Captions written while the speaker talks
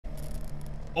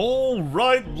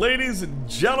Alright, ladies and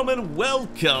gentlemen,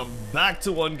 welcome back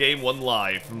to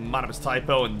 1Game1Life. My name is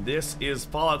Typo, and this is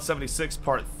Fallout 76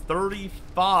 Part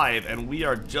 35, and we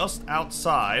are just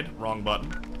outside, wrong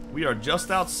button, we are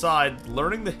just outside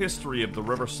learning the history of the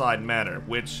Riverside Manor,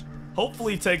 which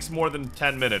hopefully takes more than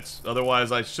 10 minutes,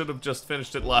 otherwise I should have just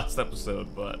finished it last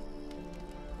episode, but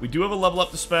we do have a level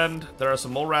up to spend. There are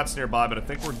some mole rats nearby, but I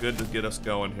think we're good to get us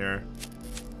going here.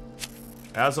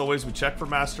 As always, we check for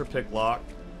Master Picklock.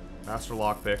 Master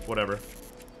Lockpick, whatever.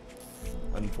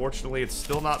 Unfortunately, it's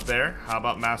still not there. How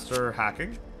about Master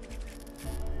Hacking?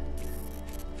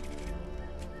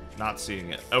 Not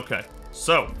seeing it. Okay,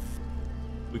 so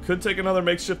we could take another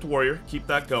Makeshift Warrior. Keep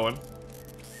that going.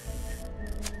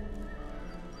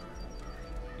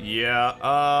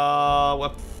 Yeah,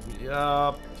 what?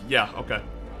 Yeah, okay.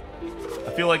 I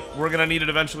feel like we're gonna need it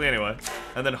eventually anyway.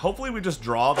 And then hopefully we just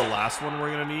draw the last one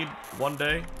we're gonna need one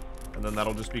day. And then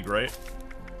that'll just be great.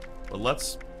 But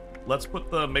let's put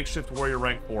the Makeshift Warrior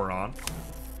rank 4 on.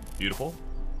 Beautiful.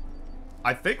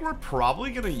 I think we're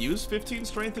probably going to use 15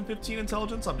 Strength and 15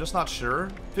 Intelligence. I'm just not sure.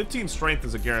 15 Strength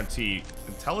is a guarantee.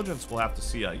 Intelligence we'll have to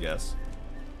see, I guess.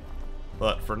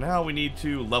 But for now, we need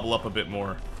to level up a bit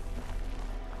more.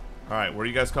 Alright, where are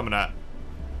you guys coming at?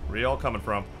 Where are y'all coming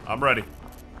from? I'm ready.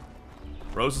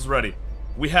 Rose is ready.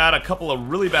 We had a couple of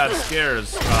really bad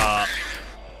scares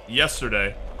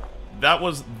yesterday. That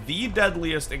was the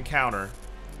deadliest encounter.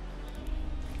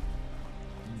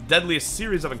 Deadliest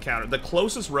series of encounter. The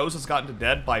closest Rose has gotten to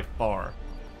dead by far.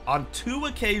 On 2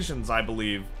 occasions, I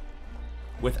believe,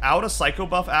 without a Psycho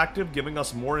buff active giving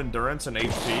us more endurance and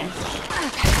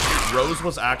HP, Rose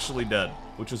was actually dead,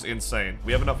 which is insane.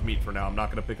 We have enough meat for now. I'm not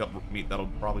going to pick up meat. That'll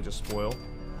probably just spoil.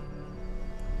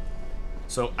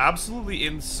 So, absolutely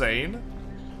insane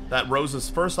that Rose is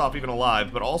first off even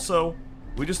alive, but also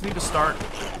we just need to start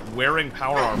wearing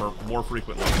power armor more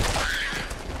frequently.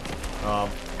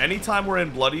 Anytime we're in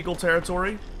Blood Eagle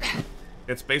territory,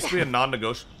 it's basically a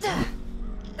non-negotiable.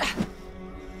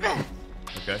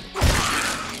 Okay.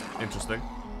 Interesting.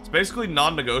 It's basically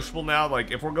non-negotiable now.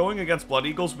 Like, if we're going against Blood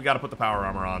Eagles, we gotta put the power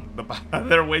armor on.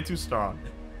 They're way too strong.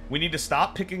 We need to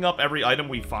stop picking up every item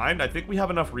we find. I think we have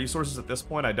enough resources at this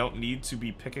point. I don't need to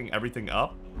be picking everything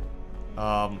up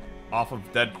off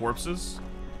of dead corpses.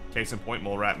 Case in point,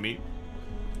 mole rat meat.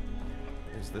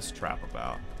 What is this trap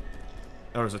about?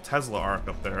 Oh, there's a Tesla arc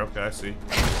up there. Okay, I see.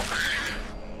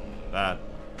 Bad.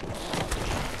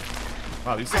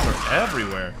 Wow, these things are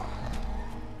everywhere.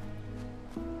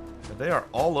 They are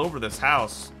all over this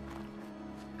house.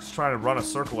 Just trying to run a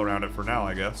circle around it for now,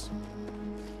 I guess.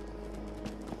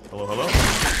 Hello, hello.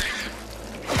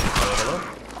 Hello,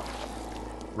 hello.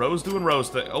 Rose doing Rose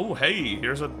thing. Oh, hey,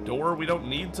 here's a door we don't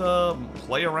need to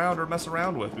play around or mess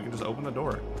around with. We can just open the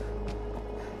door.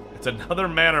 It's another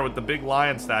manor with the big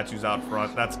lion statues out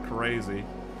front. That's crazy.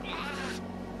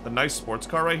 The nice sports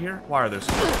car right here? Why are there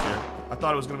sports here? I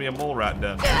thought it was going to be a mole rat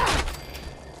den.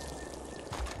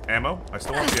 Ammo? I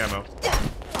still want the ammo.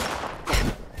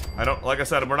 I don't, like I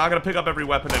said, we're not going to pick up every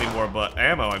weapon anymore, but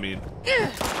ammo, I mean.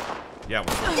 Yeah,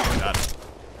 we're supposed to do that.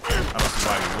 I don't see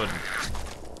why we wouldn't.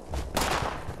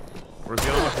 Where's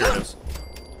the other one? Here it is.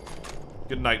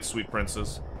 Good night, sweet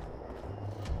princess.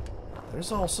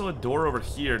 There's also a door over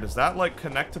here. Does that, like,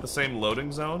 connect to the same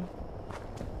loading zone?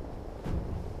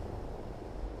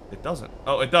 It doesn't.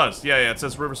 Oh, it does. Yeah, yeah, it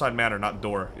says Riverside Manor, not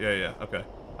door. Yeah, yeah, okay.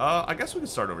 I guess we can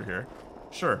start over here.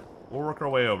 Sure. We'll work our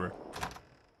way over.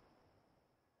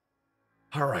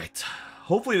 Alright.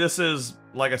 Hopefully this is,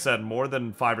 like I said, more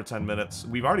than 5 or 10 minutes.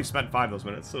 We've already spent 5 of those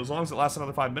minutes, so as long as it lasts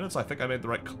another 5 minutes, I think I made the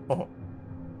right call.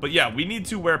 But yeah, we need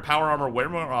to wear power armor way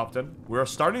more often. We're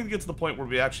starting to get to the point where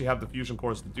we actually have the fusion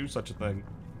cores to do such a thing.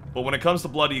 But when it comes to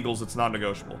Blood Eagles, it's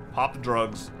non-negotiable. Pop the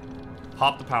drugs,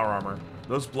 pop the power armor.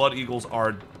 Those Blood Eagles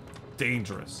are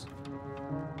dangerous.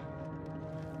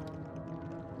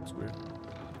 It's weird.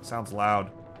 It sounds loud.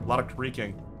 A lot of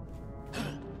creaking.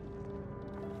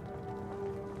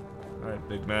 Alright,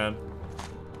 big man.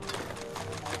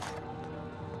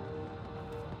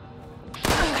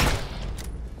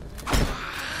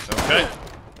 Okay.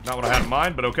 Not what I had in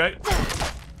mind, but okay.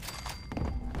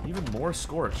 Even more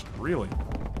scorched. Really?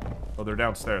 Oh, they're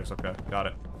downstairs. Okay, got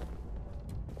it.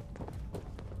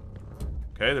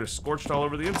 Okay, they're scorched all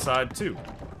over the inside, too.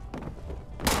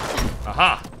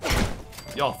 Aha!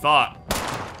 Y'all thought.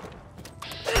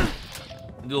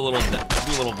 Do a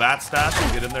little vat stash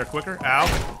and get in there quicker.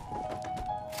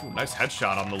 Ow. Ooh, nice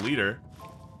headshot on the leader.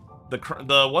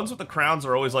 The ones with the crowns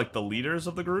are always like the leaders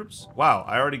of the groups. Wow,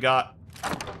 I already got...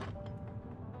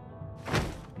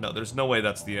 No, there's no way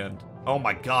that's the end. Oh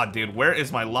my god, dude, where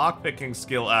is my lockpicking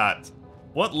skill at?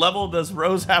 What level does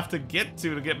Rose have to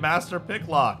get master pick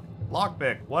lock?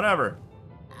 Lockpick, whatever.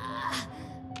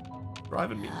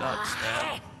 Driving me nuts,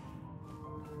 man.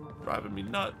 Driving me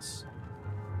nuts.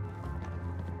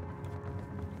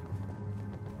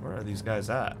 Where are these guys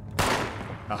at?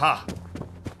 Aha!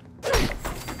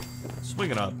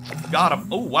 Swinging up. Got him.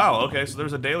 Oh, wow. Okay, so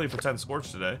there's a daily for 10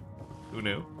 Scorch today. Who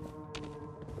knew?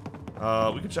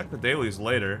 We can check the dailies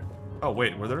later. Oh,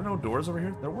 wait. Were there no doors over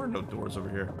here? There were no doors over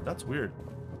here. That's weird.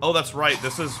 Oh, that's right.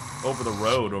 This is over the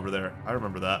road over there. I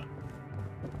remember that.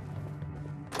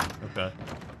 Okay.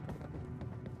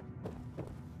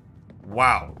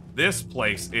 Wow. This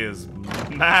place is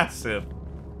massive.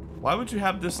 Why would you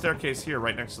have this staircase here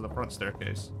right next to the front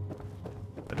staircase?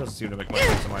 That doesn't seem to make much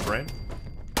sense in my brain.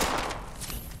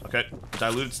 Okay.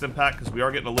 Diluted stim pack because we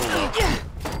are getting a little low.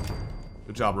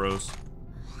 Good job, Rose.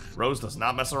 Rose does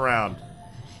not mess around.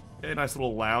 Okay, nice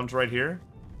little lounge right here.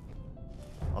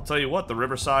 I'll tell you what, the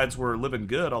Riversides were living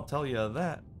good, I'll tell you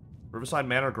that. Riverside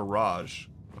Manor Garage.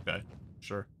 Okay,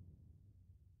 sure.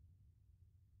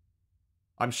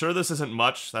 I'm sure this isn't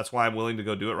much, that's why I'm willing to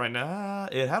go do it right now.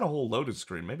 It had a whole loaded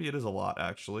screen. Maybe it is a lot,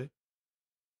 actually.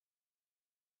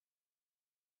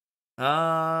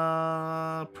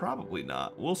 Probably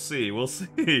not. We'll see, we'll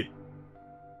see.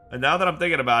 And now that I'm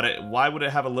thinking about it, why would it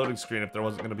have a loading screen if there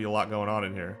wasn't going to be a lot going on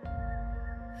in here?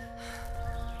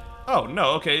 Oh,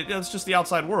 no, okay, it's just the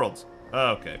outside worlds.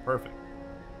 Okay, perfect.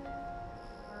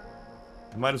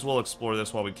 We might as well explore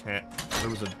this while we can.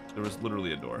 There was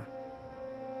literally a door.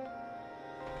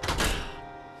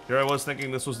 Here I was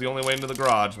thinking this was the only way into the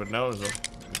garage, but no, there's a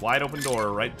wide open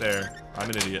door right there. I'm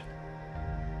an idiot.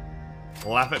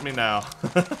 Laugh at me now.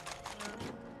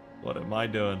 What am I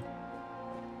doing?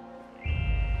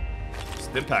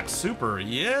 Stimpack Super,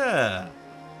 yeah!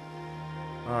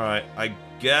 Alright, I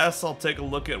guess I'll take a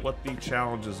look at what the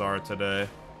challenges are today.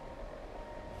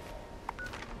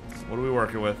 What are we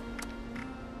working with?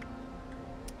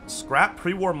 Scrap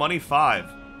pre-war money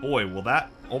 5. Boy, will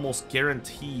that almost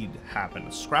guaranteed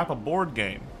happen. Scrap a board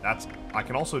game. I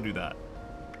can also do that.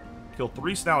 Kill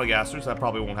 3 snallygasters. That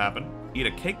probably won't happen. Eat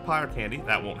a cake, pie, or candy.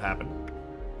 That won't happen.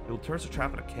 Build turrets or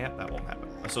trap in a camp. That won't happen.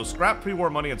 So scrap pre-war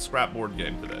money and scrap board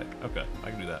game today. Okay,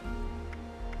 I can do that.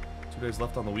 2 days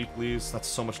left on the weeklies. That's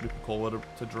so much Nuka-Cola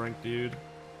to drink, dude.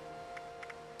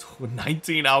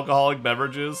 19 alcoholic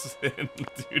beverages in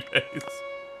 2 days.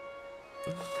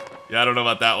 Yeah, I don't know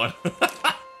about that one.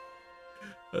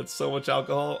 That's so much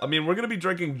alcohol. I mean, we're gonna be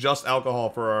drinking just alcohol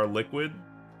for our liquid,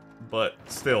 but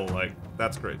still, like,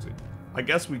 that's crazy. I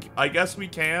guess we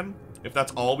can, if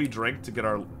that's all we drink to get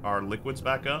our liquids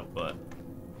back up, but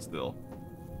still.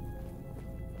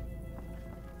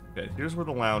 Okay, here's where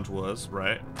the lounge was,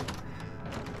 right?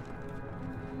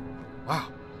 Wow.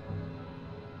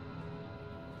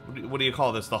 What do you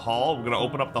call this? The hall? We're gonna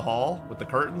open up the hall with the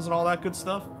curtains and all that good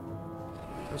stuff?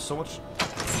 There's so much...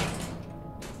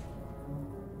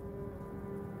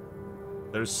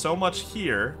 There's so much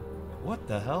here. What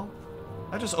the hell?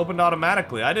 That just opened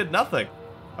automatically. I did nothing.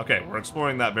 Okay, we're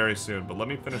exploring that very soon, but let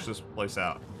me finish this place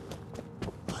out.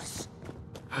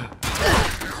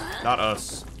 Not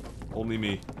us. Only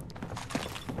me.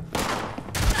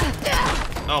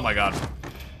 Oh my god.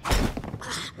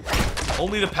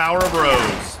 Only the power of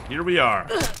Rose. Here we are.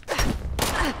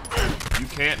 You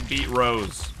can't beat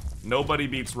Rose. Nobody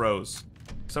beats Rose.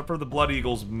 Except for the Blood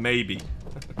Eagles, maybe.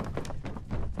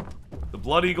 The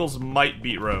Blood Eagles might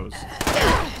beat Rose.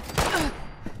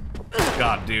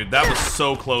 God, dude, that was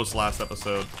so close last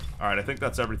episode. Alright, I think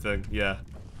that's everything. Yeah.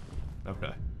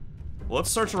 Okay. Well, let's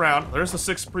search around. There's the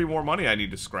 6 pre-war money I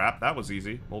need to scrap. That was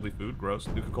easy. Moldy food, gross.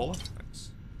 Nuka-Cola? Thanks.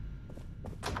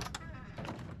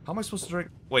 How am I supposed to drink?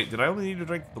 Wait, did I only need to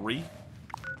drink 3?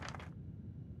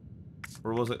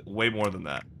 Or was it way more than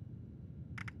that?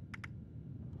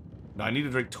 No, I need to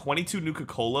drink 22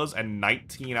 Nuka-Colas and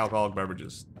 19 alcoholic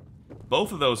beverages.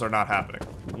 Both of those are not happening.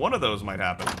 One of those might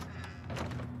happen.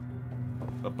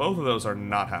 But both of those are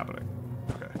not happening.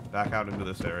 Okay, back out into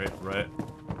this area, right?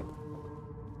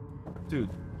 Dude,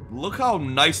 look how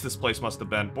nice this place must have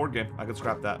been. Board game, I could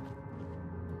scrap that.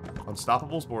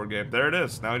 Unstoppables board game. There it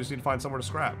is. Now I just need to find somewhere to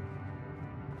scrap.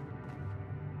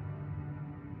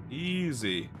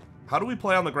 Easy. How do we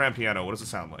play on the grand piano? What does it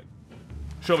sound like?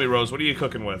 Show me, Rose. What are you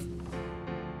cooking with?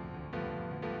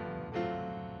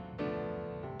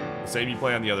 The same you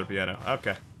play on the other piano.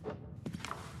 Okay.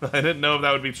 I didn't know if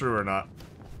that would be true or not.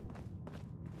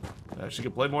 She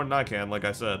can play more than I can, like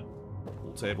I said.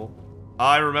 Pool table.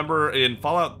 I remember in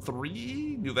Fallout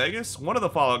 3, New Vegas, one of the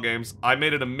Fallout games, I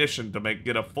made it a mission to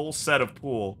get a full set of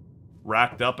pool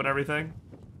racked up and everything.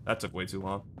 That took way too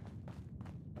long.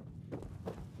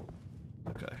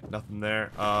 Okay. Nothing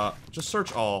there. Just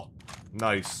search all.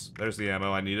 Nice. There's the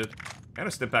ammo I needed. And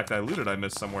a stim pack that I looted I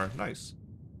missed somewhere. Nice.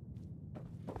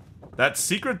 That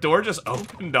secret door just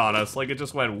opened on us. Like, it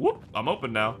just went, whoop, I'm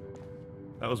open now.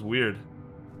 That was weird.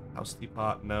 House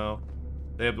teapot, no.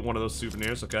 They have one of those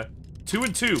souvenirs, okay. 2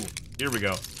 and 2. Here we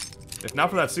go. If not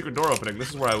for that secret door opening, this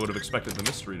is where I would have expected the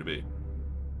mystery to be.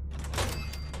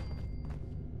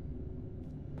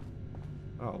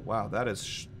 Oh, wow, that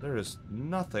is... there is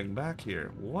nothing back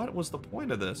here. What was the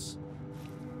point of this?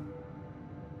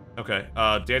 Okay,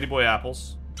 Dandy Boy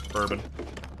apples. Bourbon.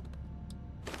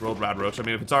 Grilled rad roach. I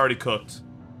mean, if it's already cooked.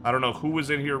 I don't know who was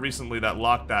in here recently that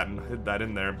locked that and hid that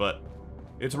in there, but...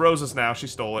 it's Rose's now. She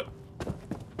stole it.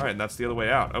 Alright, and that's the other way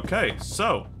out. Okay,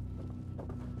 so...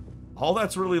 all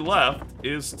that's really left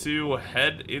is to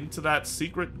head into that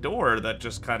secret door that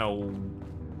just kind of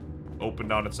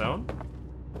opened on its own.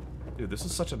 Dude, this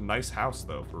is such a nice house,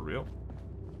 though, for real.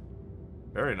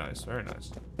 Very nice, very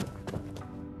nice.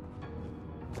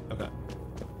 Okay.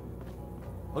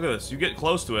 Look at this. You get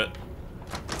close to it.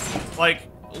 Like,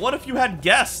 what if you had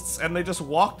guests and they just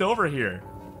walked over here?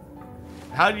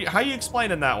 How you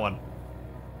explaining that one?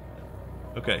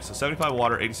 Okay, so 75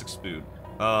 water, 86 food.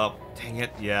 Dang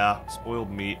it, yeah.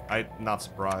 Spoiled meat. I'm not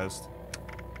surprised.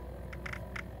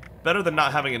 Better than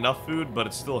not having enough food, but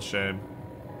it's still a shame.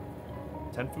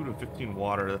 10 food and 15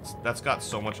 water. That's got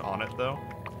so much on it, though.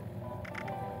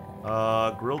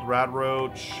 Grilled rad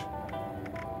roach.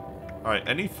 Alright,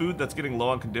 any food that's getting low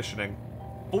on conditioning.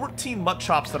 14 mutt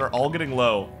chops that are all getting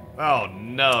low. Oh,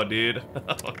 no, dude.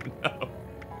 Oh, no.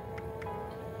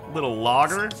 Little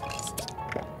lager.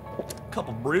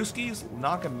 Couple brewskis.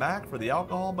 Knocking back for the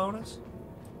alcohol bonus.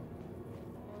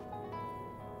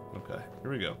 Okay,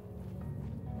 here we go.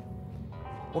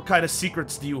 What kind of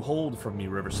secrets do you hold from me,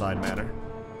 Riverside Manor?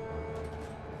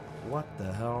 What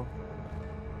the hell?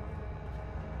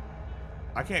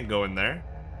 I can't go in there.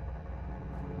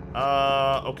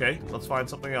 Okay. Let's find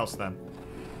something else then.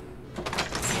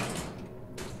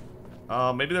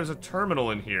 Maybe there's a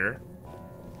terminal in here.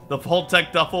 The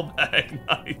Vault-Tec duffel bag.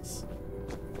 Nice.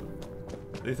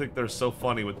 They think they're so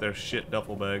funny with their shit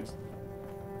duffel bags.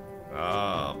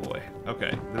 Oh, boy.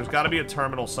 Okay. There's got to be a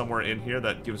terminal somewhere in here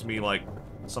that gives me, like,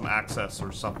 some access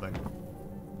or something.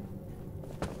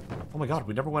 Oh my god,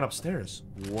 we never went upstairs.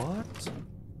 What?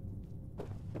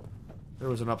 There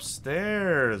was an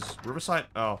upstairs. Riverside.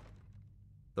 Oh.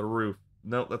 The roof.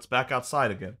 No, let's back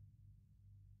outside again.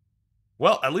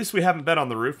 Well, at least we haven't been on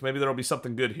the roof. Maybe there'll be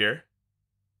something good here.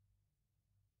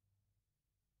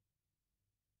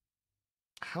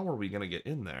 How are we gonna get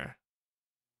in there?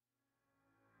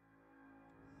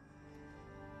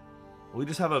 We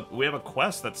just have a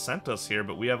quest that sent us here,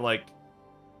 but we have like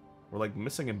we're like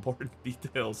missing important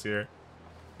details here.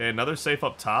 Okay, another safe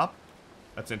up top.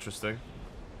 That's interesting.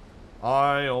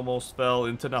 I almost fell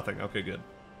into nothing. Okay, good.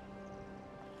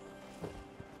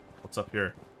 What's up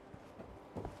here?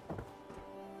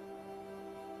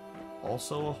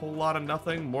 Also a whole lot of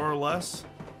nothing, more or less.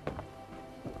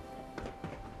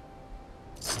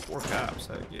 4 caps,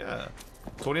 heck yeah.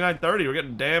 2930, we're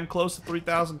getting damn close to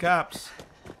 3,000 caps.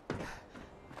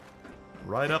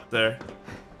 Right up there.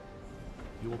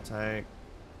 Fuel tank.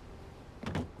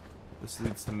 This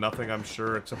leads to nothing, I'm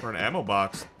sure, except for an ammo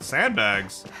box.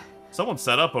 Sandbags. Someone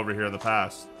set up over here in the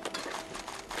past.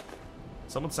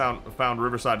 Someone found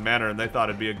Riverside Manor and they thought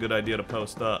it'd be a good idea to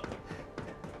post up.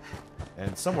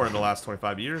 And somewhere in the last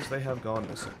 25 years, they have gone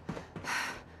missing.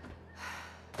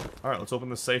 Alright, let's open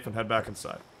this safe and head back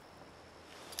inside.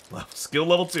 Skill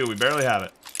level 2, we barely have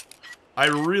it. I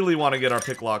really want to get our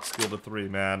pick lock skill to 3,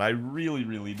 man. I really,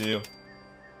 really do.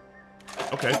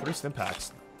 Okay, 3 stim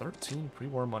packs. 13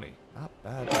 pre-war money. Not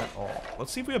bad at all.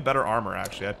 Let's see if we have better armor,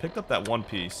 actually. I picked up that one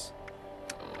piece.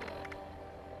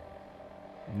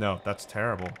 No, that's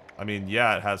terrible. I mean,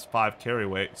 yeah, it has 5 carry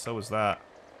weight. So is that.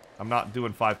 I'm not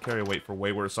doing 5 carry weight for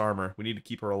way worse armor. We need to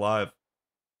keep her alive.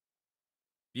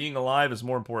 Being alive is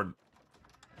more important.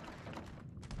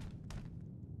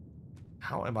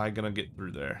 How am I gonna get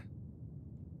through there?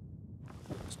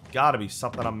 There's gotta be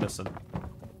something I'm missing.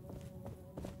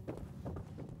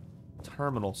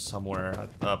 Terminal somewhere.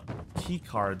 A key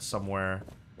card somewhere.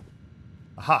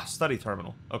 Aha, study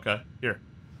terminal. Okay, here.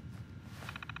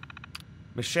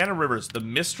 Miss Shannon Rivers, the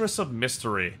Mistress of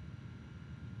Mystery.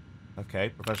 Okay,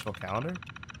 professional calendar.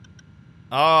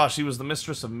 Ah, she was the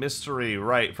Mistress of Mystery,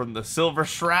 right, from the Silver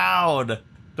Shroud.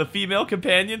 The female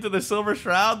companion to the Silver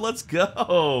Shroud? Let's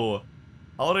go!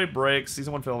 Holiday break,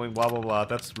 season 1 filming, blah, blah, blah.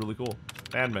 That's really cool.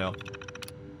 Fan mail.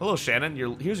 Hello, Shannon.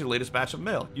 Here's your latest batch of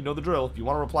mail. You know the drill. If you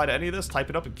want to reply to any of this, type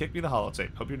it up and kick me the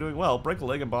holotape. Hope you're doing well. Break a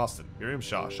leg in Boston. Miriam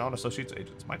Shaw, Shaw & Associates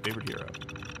Agents. My favorite hero.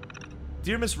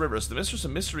 Dear Miss Rivers, the Mistress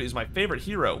of Mystery is my favorite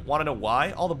hero. Want to know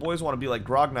why? All the boys want to be like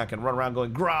Grognak and run around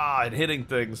going grah and hitting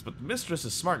things, but the Mistress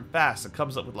is smart and fast and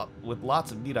comes up with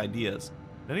lots of neat ideas.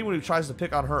 And anyone who tries to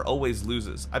pick on her always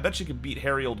loses. I bet she can beat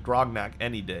hairy old Grognak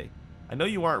any day. I know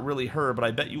you aren't really her, but I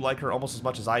bet you like her almost as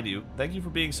much as I do. Thank you for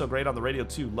being so great on the radio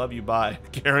too. Love you, bye.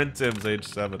 Karen Timms, age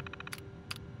 7.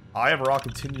 I have raw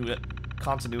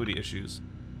continuity issues.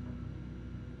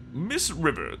 Miss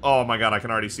Rivers. Oh my god, I can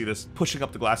already see this. Pushing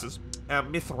up the glasses.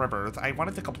 Miss Rivers, I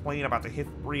wanted to complain about the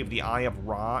history of the Eye of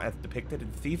Ra as depicted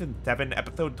in Season 7,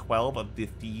 Episode 12 of The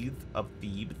Thieves of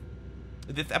Thebes.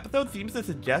 This episode seems to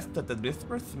suggest that the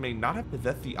Mistress may not have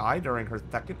possessed the Eye during her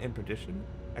second expedition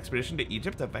to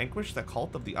Egypt to vanquish the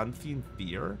cult of the Unseen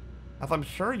Seer. As I'm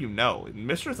sure you know, in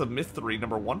Mistress of Mystery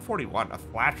number 141, a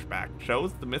flashback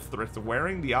shows the Mistress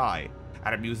wearing the Eye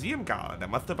at a museum gala that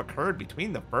must have occurred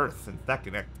between the first and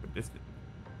second expedition.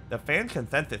 The fan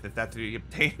consensus is that she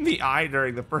obtained the Eye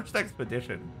during the first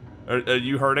expedition. Are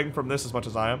you hurting from this as much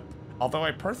as I am? Although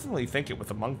I personally think it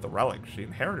was among the relics she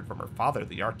inherited from her father,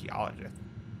 the archaeologist.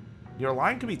 Your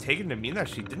line could be taken to mean that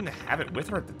she didn't have it with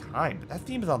her at the time, but that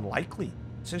seems unlikely,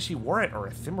 since she wore it or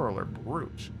a similar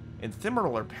brooch in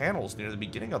similar panels near the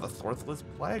beginning of the Sorceress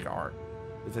Plague art.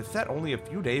 This is set only a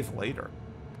few days later.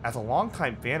 As a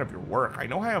longtime fan of your work, I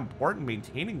know how important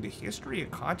maintaining the history and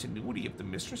continuity of the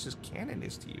Mistress's canon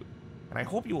is to you, and I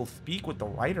hope you will speak with the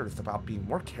writers about being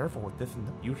more careful with this in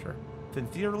the future.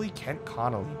 Sincerely, Kent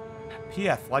Connolly.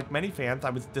 P.S. Like many fans, I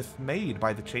was dismayed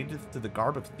by the changes to the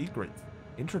Garb of Secrets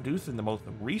introduced in the most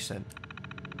recent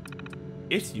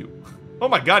issue. Oh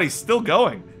my god, he's still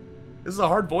going. This is a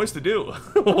hard voice to do.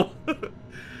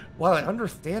 While I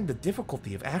understand the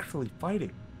difficulty of actually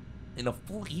fighting in a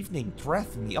full evening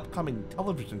dress in the upcoming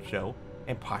television show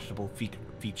and possible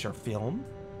feature film,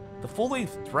 the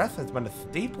full-length dress has been a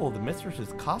staple of the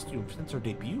Mistress's costume since her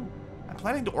debut. I'm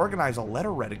planning to organize a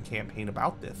letter-writing campaign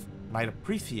about this, and I'd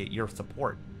appreciate your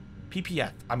support.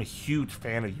 PPS, I'm a huge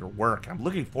fan of your work. I'm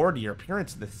looking forward to your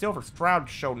appearance in the Silver Shroud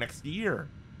show next year.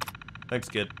 Thanks,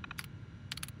 kid.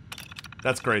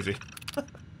 That's crazy.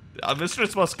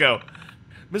 Mistress must go.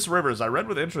 Miss Rivers, I read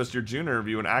with interest your June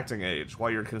interview and acting age.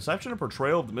 While your conception and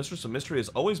portrayal of the Mistress of Mystery has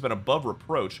always been above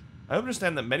reproach, I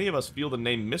understand that many of us feel the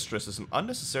name Mistress is an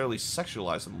unnecessarily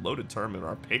sexualized and loaded term in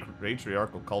our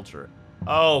patriarchal culture.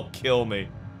 Oh, kill me.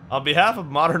 On behalf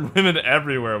of modern women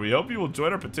everywhere, we hope you will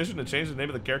join our petition to change the name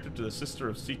of the character to the Sister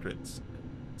of Secrets.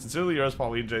 Sincerely yours,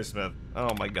 Pauline J. Smith.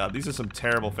 Oh my god, these are some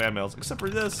terrible fan mails, except for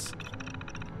this.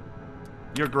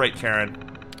 You're great,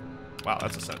 Karen. Wow,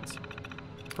 that's a sentence.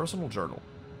 Personal journal.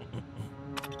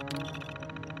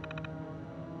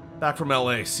 Back from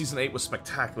LA, Season 8 was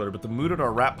spectacular, but the mood at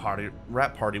our rap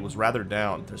party was rather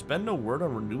down. There's been no word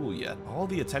on renewal yet. All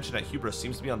the attention at Hubris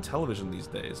seems to be on television these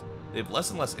days. They have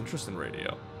less and less interest in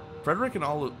radio. Frederick and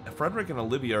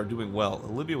Olivia are doing well.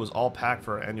 Olivia was all packed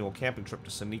for our annual camping trip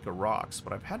to Seneca Rocks,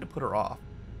 but I've had to put her off.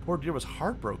 Poor dear was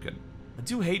heartbroken. I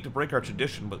do hate to break our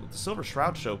tradition, but with the Silver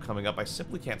Shroud show coming up, I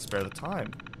simply can't spare the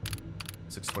time.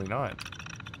 6:29.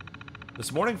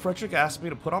 This morning, Frederick asked me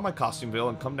to put on my costume veil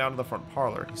and come down to the front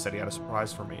parlor. He said he had a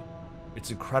surprise for me.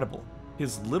 It's incredible.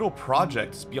 His little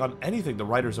project is beyond anything the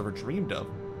writers ever dreamed of.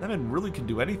 That man really can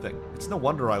do anything. It's no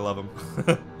wonder I love him.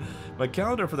 My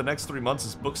calendar for the next 3 months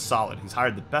is booked solid. He's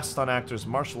hired the best stunt actors,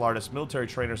 martial artists, military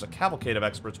trainers, a cavalcade of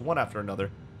experts, one after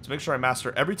another, to make sure I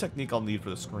master every technique I'll need for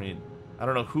the screen. I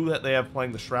don't know who that they have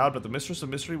playing the Shroud, but the Mistress of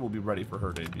Mystery will be ready for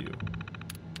her debut.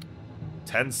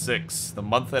 10/6, the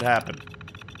month that happened.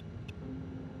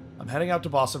 I'm heading out to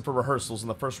Boston for rehearsals in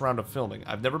the first round of filming.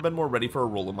 I've never been more ready for a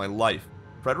role in my life.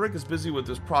 Frederick is busy with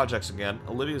his projects again.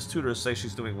 Olivia's tutors say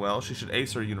she's doing well. She should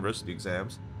ace her university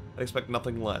exams. I expect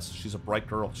nothing less. She's a bright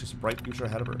girl. She's a bright future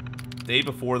ahead of her. Day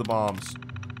before the bombs.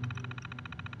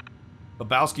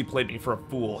 Lebowski played me for a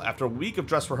fool. After a week of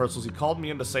dress rehearsals, he called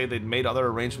me in to say they'd made other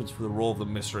arrangements for the role of the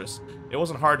Mistress. It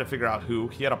wasn't hard to figure out who.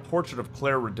 He had a portrait of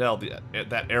Claire Riddell,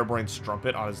 that airborne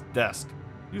strumpet, on his desk.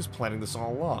 He was planning this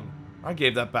all along. I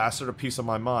gave that bastard a piece of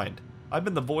my mind. I've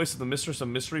been the voice of the Mistress of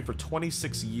Mystery for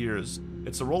 26 years.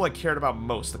 It's the role I cared about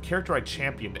most, the character I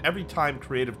championed every time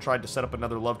creative tried to set up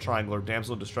another love triangle or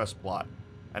damsel in distress plot.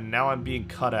 And now I'm being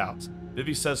cut out.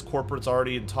 Vivi says corporate's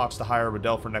already in talks to hire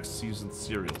Riddell for next season's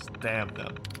serials. Damn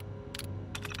them.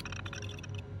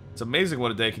 It's amazing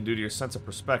what a day can do to your sense of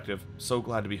perspective. I'm so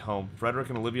glad to be home. Frederick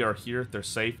and Olivia are here, they're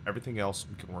safe, everything else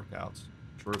we can work out.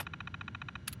 True.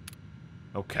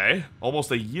 Okay, almost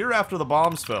a year after the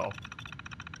bombs fell.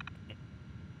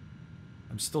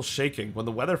 I'm still shaking. When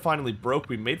the weather finally broke,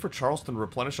 we made for Charleston to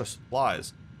replenish our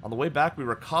supplies. On the way back, we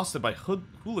were accosted by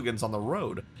hooligans on the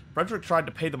road. Frederick tried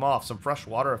to pay them off, some fresh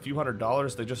water, a few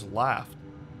 $100s, they just laughed.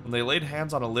 When they laid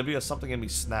hands on Olivia, something in me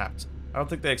snapped. I don't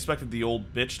think they expected the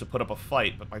old bitch to put up a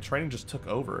fight, but my training just took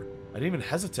over. I didn't even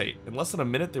hesitate. In less than a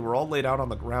minute, they were all laid out on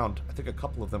the ground. I think a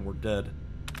couple of them were dead.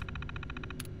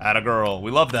 Atta girl.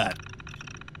 We love that.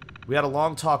 We had a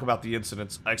long talk about the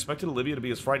incidents. I expected Olivia to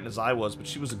be as frightened as I was, but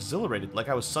she was exhilarated, like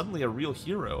I was suddenly a real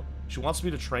hero. She wants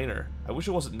me to train her. I wish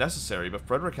it wasn't necessary, but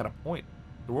Frederick had a point.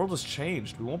 The world has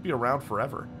changed. We won't be around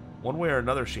forever. One way or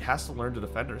another, she has to learn to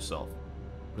defend herself.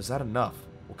 But is that enough?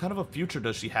 What kind of a future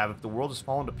does she have if the world has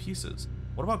fallen to pieces?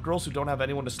 What about girls who don't have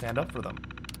anyone to stand up for them?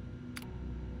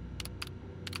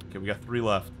 Okay, we got 3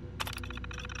 left.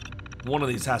 One of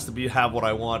these has to have what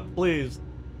I want, please.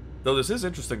 Though this is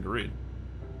interesting to read.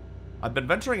 I've been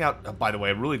venturing out... by the way,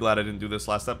 I'm really glad I didn't do this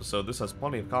last episode. This has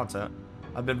plenty of content.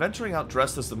 I've been venturing out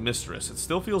dressed as the mistress. It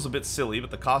still feels a bit silly, but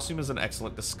the costume is an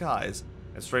excellent disguise.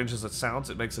 As strange as it sounds,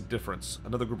 it makes a difference.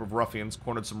 Another group of ruffians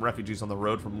cornered some refugees on the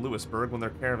road from Lewisburg when their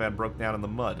caravan broke down in the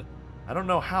mud. I don't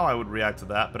know how I would react to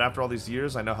that, but after all these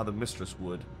years, I know how the mistress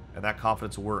would. And that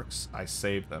confidence works. I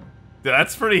saved them. Dude,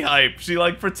 that's pretty hype. She,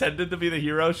 like, pretended to be the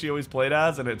hero she always played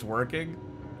as, and it's working.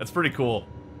 That's pretty cool.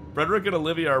 Frederick and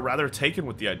Olivia are rather taken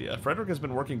with the idea. Frederick has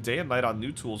been working day and night on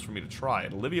new tools for me to try,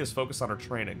 and Olivia is focused on her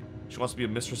training. She wants to be a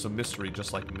mistress of mystery,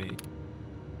 just like me.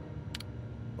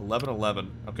 11:11.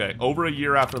 Okay, over a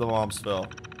year after the bombs fell.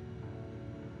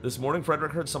 This morning,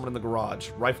 Frederick heard someone in the garage,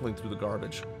 rifling through the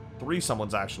garbage. 3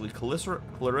 someones, actually.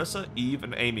 Clarissa, Eve,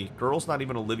 and Amy. Girls not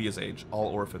even Olivia's age, all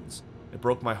orphans. It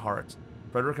broke my heart.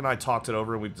 Frederick and I talked it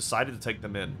over, and we've decided to take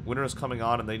them in. Winter is coming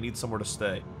on, and they need somewhere to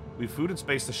stay. We have food and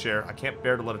space to share. I can't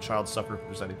bear to let a child suffer if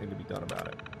there's anything to be done about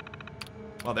it.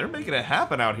 Well, they're making it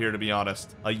happen out here, to be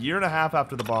honest. A year and a half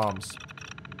after the bombs.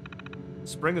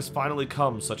 Spring has finally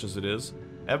come, such as it is.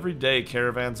 Every day,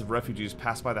 caravans of refugees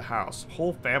pass by the house.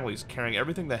 Whole families carrying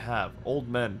everything they have. Old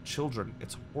men, children.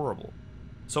 It's horrible.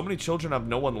 So many children have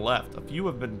no one left. A few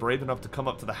have been brave enough to come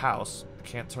up to the house. I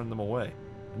can't turn them away.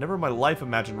 I never in my life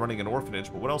imagined running an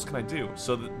orphanage, but what else can I do?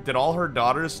 So did all her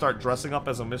daughters start dressing up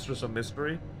as a mistress of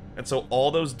mystery? And so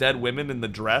all those dead women in the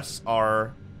dress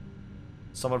are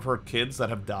some of her kids that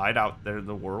have died out there in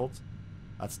the world?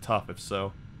 That's tough if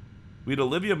so. We had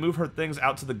Olivia move her things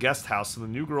out to the guest house so the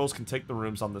new girls can take the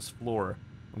rooms on this floor.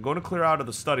 I'm going to clear out of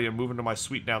the study and move into my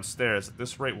suite downstairs. At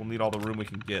this rate, we'll need all the room we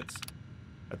can get.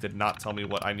 That did not tell me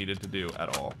what I needed to do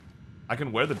at all. I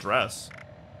can wear the dress.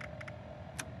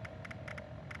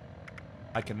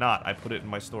 I cannot. I put it in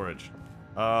my storage.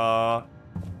 I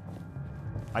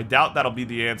doubt that'll be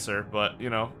the answer, but,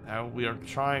 you know, we are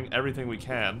trying everything we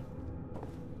can.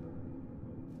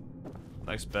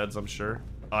 Nice beds, I'm sure.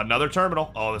 Another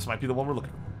terminal. Oh, this might be the one we're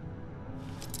looking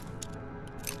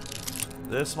for.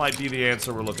 This might be the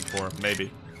answer we're looking for.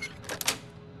 Maybe.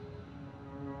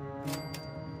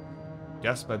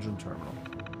 Guest bedroom terminal.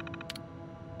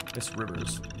 Miss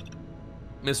Rivers.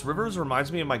 Miss Rivers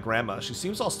reminds me of my grandma. She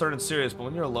seems all stern and serious, but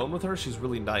when you're alone with her, she's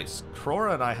really nice.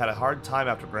 Crora and I had a hard time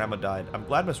after Grandma died. I'm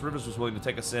glad Miss Rivers was willing to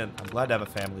take us in. I'm glad to have a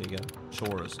family again.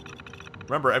 Chores.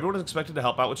 Remember, everyone is expected to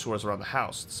help out with chores around the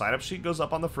house. The sign-up sheet goes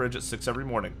up on the fridge at 6 every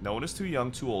morning. No one is too young,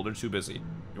 too old, or too busy.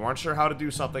 If you aren't sure how to do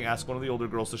something, ask one of the older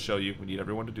girls to show you. We need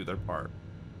everyone to do their part.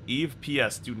 Eve,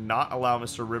 P.S. Do not allow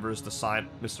Mr. Rivers to sign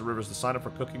up for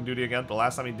cooking duty again. The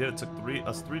last time he did, it took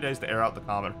us 3 days to air out the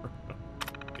common.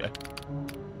 Okay.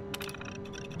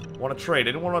 Want to trade?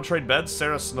 Anyone want to trade beds?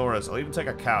 Sarah snores. I'll even take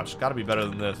a couch. Gotta be better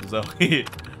than this, Zoe.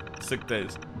 Sick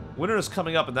days. Winter is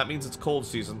coming up, and that means it's cold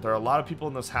season. There are a lot of people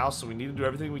in this house, so we need to do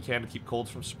everything we can to keep colds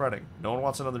from spreading. No one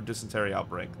wants another dysentery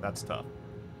outbreak. That's tough.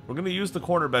 We're going to use the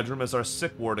corner bedroom as our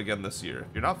sick ward again this year.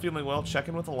 If you're not feeling well, check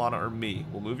in with Alana or me.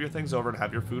 We'll move your things over and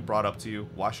have your food brought up to you.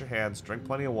 Wash your hands, drink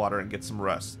plenty of water, and get some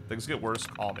rest. If things get worse,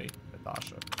 call me.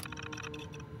 Natasha.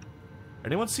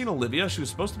 Anyone seen Olivia? She was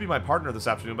supposed to be my partner this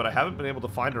afternoon, but I haven't been able to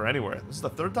find her anywhere. This is the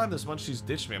 3rd time this month she's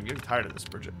ditched me. I'm getting tired of this,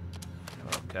 Bridget.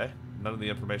 Okay. None of the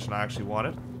information I actually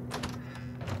wanted.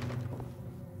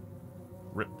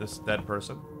 Rip this dead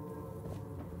person.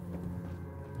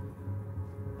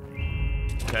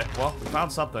 Okay, well, we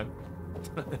found something.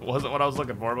 It wasn't what I was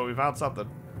looking for, but we found something.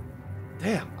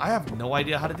 Damn, I have no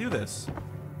idea how to do this.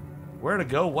 Where to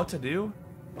go, what to do?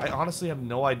 I honestly have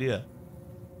no idea.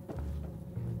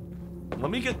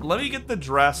 Let me get the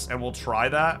dress and we'll try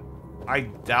that. I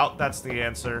doubt that's the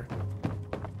answer,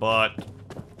 but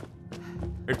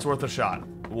it's worth a shot.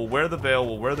 We'll wear the veil,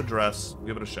 we'll wear the dress, we'll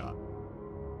give it a shot.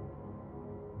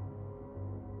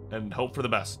 And hope for the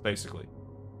best, basically.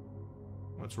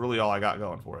 That's really all I got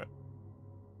going for it.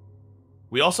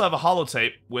 We also have a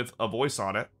holotape with a voice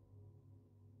on it.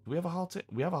 Do we have a holotape?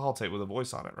 We have a holotape with a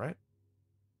voice on it, right?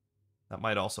 That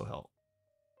might also help.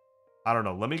 I don't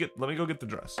know. Let me go get the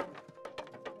dress.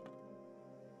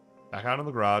 Back out in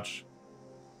the garage.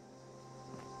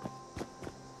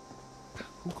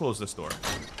 Who closed this door?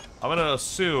 I'm gonna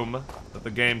assume that the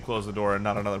game closed the door and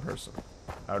not another person.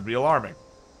 That would be alarming.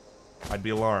 I'd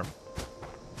be alarmed.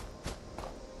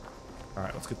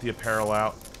 Alright, let's get the apparel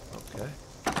out. Okay.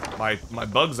 My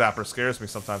bug zapper scares me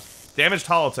sometimes. Damaged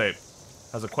holotape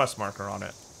has a quest marker on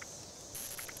it.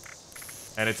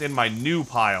 And it's in my new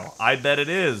pile. I bet it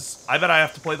is. I bet I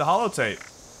have to play the holotape.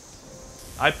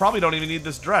 I probably don't even need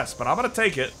this dress, but I'm gonna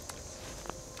take it.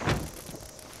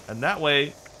 And that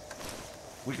way,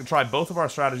 we can try both of our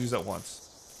strategies at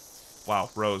once. Wow,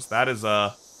 Rose, that is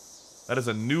a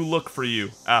new look for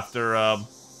you after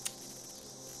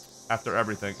after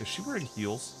everything. Is she wearing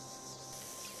heels?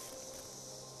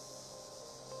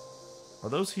 Are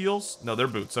those heels? No, they're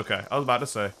boots. Okay, I was about to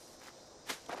say.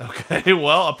 Okay,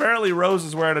 well, apparently Rose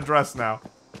is wearing a dress now.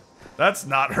 That's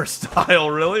not her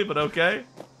style, really, but okay.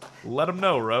 Let him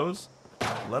know, Rose.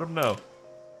 Let him know.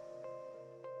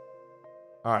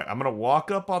 Alright, I'm gonna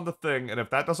walk up on the thing, and if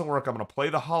that doesn't work, I'm gonna play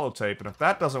the holotape, and if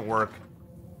that doesn't work,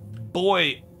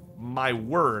 boy, my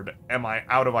word, am I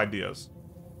out of ideas.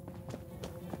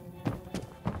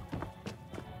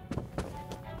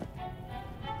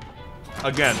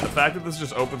 Again, the fact that this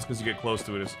just opens because you get close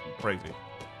to it is crazy.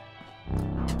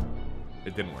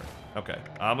 It didn't work. Okay,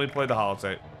 I'm gonna play the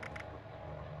holotape.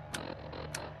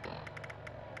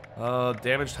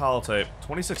 Damaged holotape.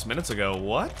 26 minutes ago,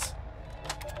 what?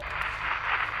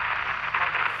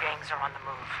 Gangs are on the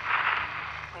move.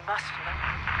 We must know.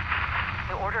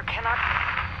 The order cannot...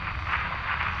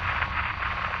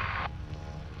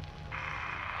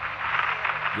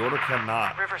 The order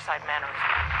cannot. Riverside Manor is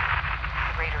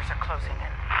back. The raiders are closing in.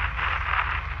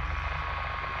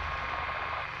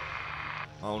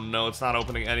 Oh no, it's not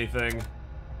opening anything.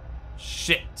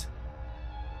 Shit.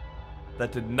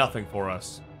 That did nothing for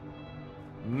us.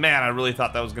 Man, I really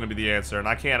thought that was going to be the answer, and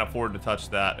I can't afford to touch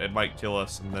that. It might kill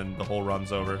us, and then the whole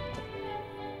run's over.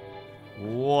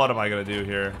 What am I going to do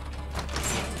here?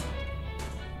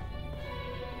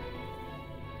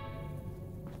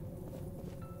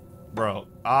 Bro,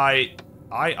 I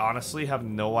honestly have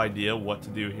no idea what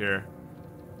to do here.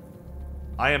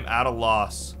 I am at a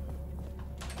loss.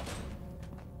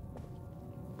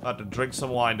 About to drink some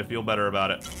wine to feel better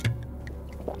about it.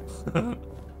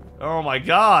 Oh my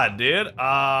god, dude.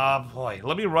 Boy,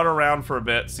 let me run around for a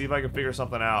bit, see if I can figure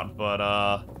something out,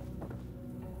 but,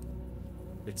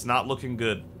 it's not looking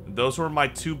good. Those were my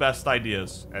two best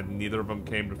ideas, and neither of them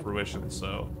came to fruition,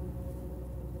 so...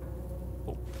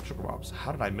 Oh, sugar bombs.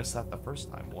 How did I miss that the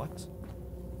first time? What?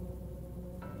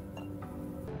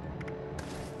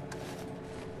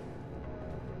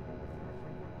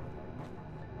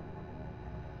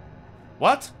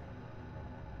 What?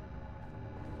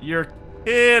 You're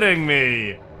kidding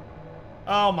me.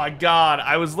 Oh my god.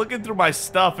 I was looking through my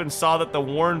stuff and saw that the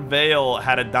worn veil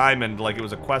had a diamond like it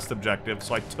was a quest objective,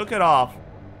 so I took it off,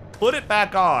 put it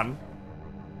back on.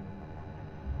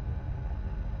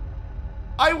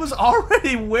 I was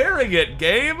already wearing it,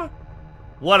 game.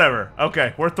 Whatever.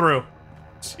 Okay, we're through.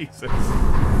 Jesus.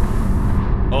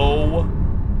 Oh.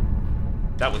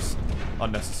 That was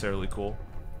unnecessarily cool.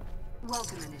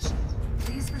 Welcome, initiate.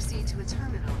 Please proceed to a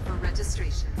terminal for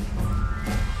registration.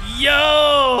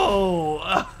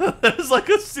 Yo! There's like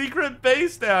a secret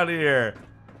base down here.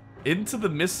 Into the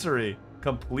mystery.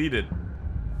 Completed.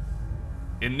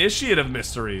 Initiate of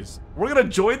mysteries. We're gonna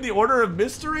join the Order of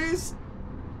Mysteries?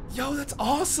 Yo, that's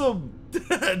awesome.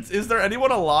 Is there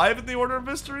anyone alive in the Order of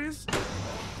Mysteries?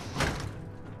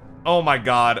 Oh my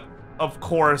god. Of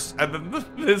course. And then the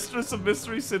Mistress of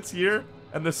Mystery sits here.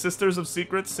 And the Sisters of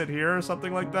Secrets sit here or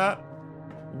something like that?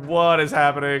 What is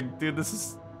happening? Dude, this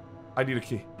is... I need a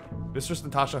key. Mistress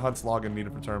Natasha Hunt's login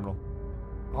needed for terminal.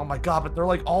 Oh my god, but they're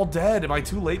like all dead. Am I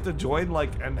too late to join,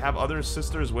 like, and have other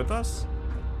sisters with us?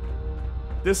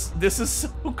 This is so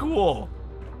cool.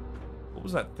 What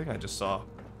was that thing I just saw?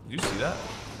 Did you see that?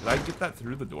 Did I get that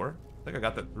through the door? I think I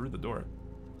got that through the door.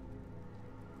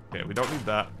 Okay, we don't need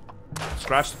that.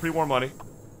 Scratch the pre-war money.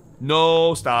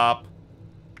 No, stop.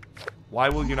 Why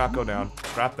will you not go down?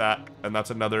 Scrap that, and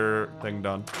that's another thing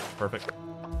done. Perfect.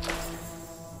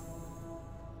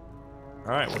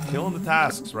 Alright, we're killing the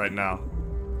tasks right now.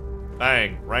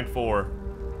 Bang, rank 4.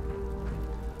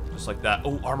 Just like that.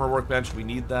 Oh, armor workbench, we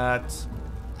need that.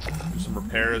 Do some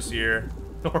repairs here.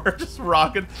 We're just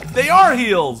rocking. They are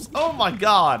heels! Oh my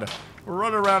god! We're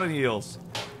running around in heels.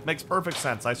 Makes perfect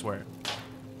sense, I swear.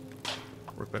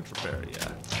 Workbench repair,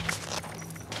 yeah.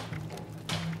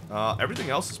 Everything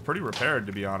else is pretty repaired,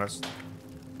 to be honest.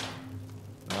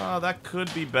 That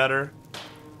could be better.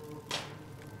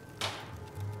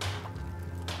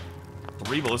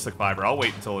 3 ballistic fiber. I'll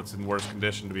wait until it's in worse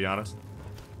condition, to be honest.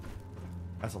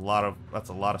 That's a lot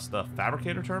of stuff.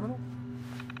 Fabricator terminal?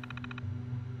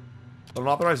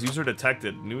 Unauthorized user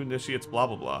detected. New initiates, blah,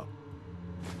 blah, blah.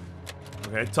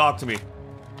 Okay, talk to me.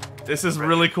 This is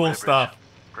really cool stuff.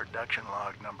 Production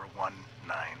log number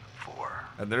 194.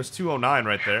 And there's 209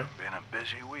 right there. Been a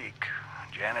busy week.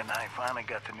 Janet and I finally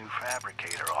got the new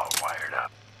fabricator all wired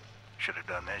up. Should have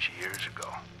done this years ago.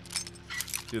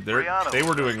 Dude, they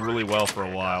were doing really well for a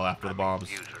while after the bombs.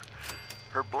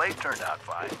 Her blade turned out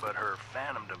fine, but her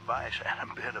phantom device had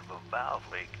a bit of a valve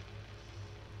leak.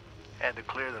 Had to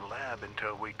clear the lab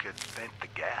until we could vent the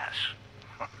gas.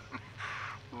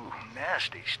 Ooh,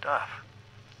 nasty stuff.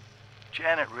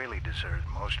 Janet really deserves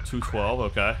most of the 212,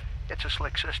 okay. It's a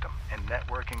slick system, and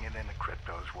networking it into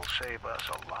cryptos will save us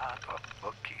a lot of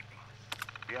bookkeeping.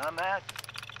 Beyond that,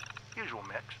 usual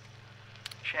mix.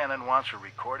 Shannon wants a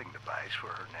recording device for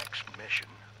her next mission.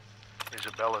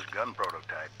 Isabella's gun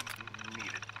prototype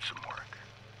needed some work.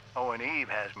 Oh, and Eve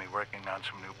has me working on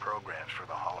some new programs for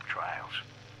the Hall of Trials.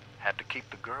 Had to keep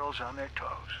the girls on their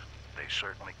toes. They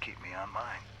certainly keep me on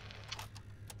mine.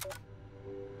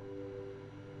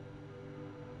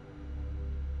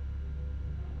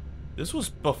 This was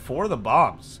before the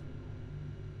bombs.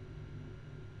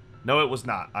 No, it was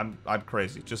not. I'm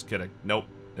crazy. Just kidding. Nope,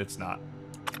 it's not.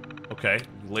 Okay,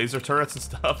 laser turrets and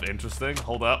stuff. Interesting.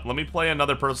 Hold up. Let me play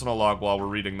another personal log while we're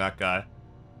reading that guy.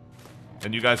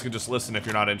 And you guys can just listen if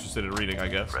you're not interested in reading, I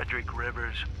guess. Frederick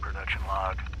Rivers, production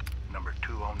log number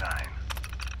 209.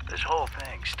 This whole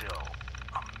thing still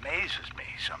amazes me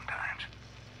sometimes.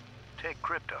 Take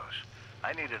cryptos.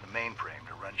 I needed a mainframe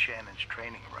to run Shannon's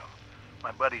training room.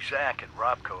 My buddy Zach at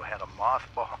Robco had a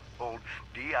mothballed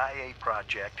DIA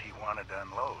project he wanted to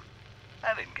unload.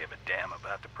 I didn't give a damn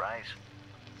about the price.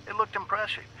 It looked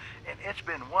impressive, and it's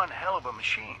been one hell of a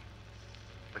machine.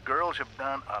 The girls have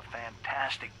done a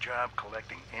fantastic job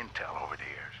collecting intel over the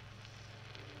years.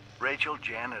 Rachel,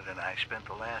 Janet, and I spent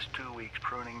the last 2 weeks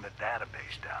pruning the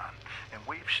database down, and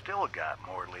we've still got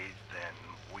more leads than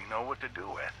we know what to do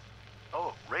with.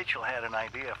 Oh, Rachel had an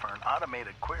idea for an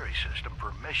automated query system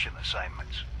for mission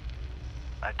assignments.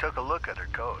 I took a look at her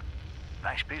code.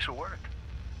 Nice piece of work.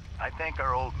 I think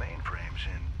our old mainframe's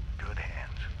in good hands.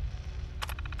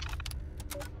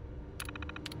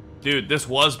 Dude, this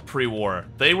was pre-war.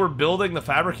 They were building the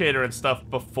fabricator and stuff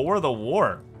before the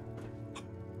war.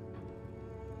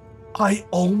 I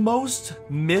almost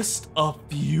missed a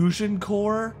fusion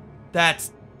core?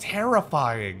 That's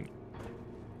terrifying.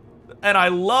 And I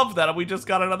love that we just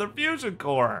got another fusion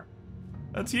core.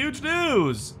 That's huge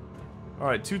news. All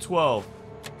right, 212.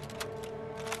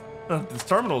 This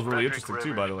terminal is really interesting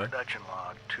too, by the way. Production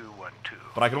log 212.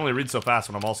 But I can only read so fast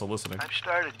when I'm also listening. I've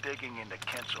started digging into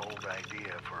Kent's old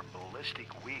idea for a ballistic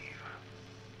weave.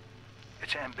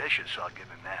 It's ambitious, I'll give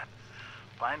him that.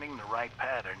 Finding the right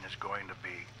pattern is going to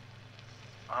be...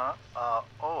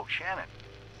 oh, Shannon.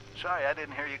 Sorry, I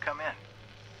didn't hear you come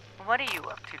in. What are you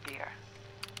up to, dear?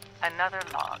 Another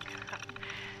log.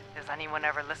 Does anyone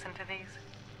ever listen to these?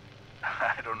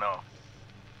 I don't know.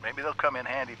 Maybe they'll come in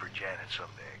handy for Janet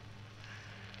someday.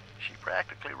 She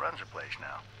practically runs the place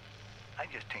now. I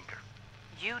just tinker.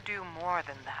 You do more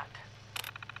than that.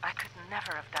 I could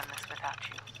never have done this without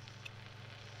you.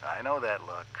 I know that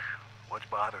look. What's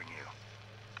bothering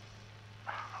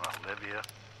you? Olivia?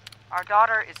 Our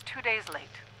daughter is 2 days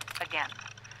late. Again.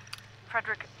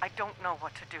 Frederick, I don't know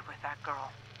what to do with that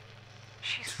girl.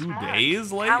 She's 2 smart,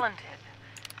 days late? talented,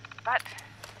 but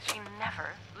she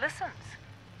never listens.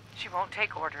 She won't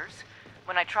take orders.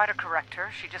 When I try to correct her,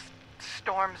 she just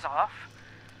storms off.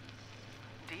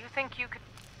 Do you think you could...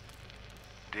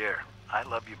 Dear, I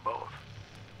love you both.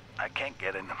 I can't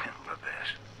get in the middle of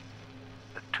this.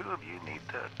 The two of you need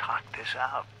to talk this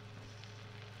out.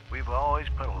 We've always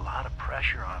put a lot of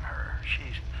pressure on her.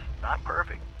 She's not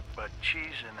perfect, but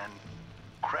she's an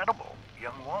incredible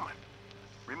young woman.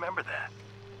 Remember that.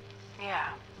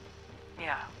 Yeah,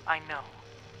 I know.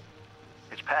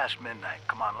 It's past midnight.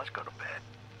 Come on, let's go to bed.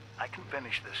 I can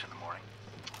finish this in the morning.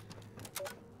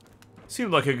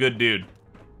 Seemed like a good dude.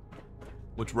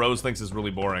 Which Rose thinks is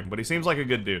really boring, but he seems like a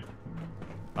good dude.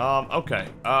 Okay.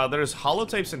 There's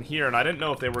holotapes in here, and I didn't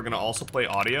know if they were going to also play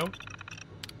audio.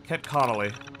 Kent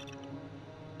Connolly.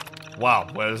 Wow,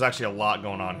 well, there's actually a lot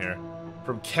going on here.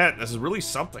 From Kent, this is really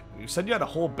something. You said you had a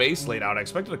whole base laid out. I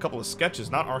expected a couple of sketches,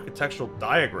 not architectural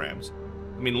diagrams.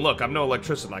 I mean, look, I'm no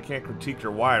electrician. I can't critique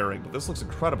your wiring, but this looks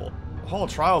incredible. The Hall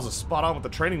of Trials is spot on with the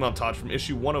training montage from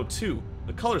issue 102.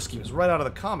 The color scheme is right out of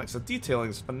the comics. The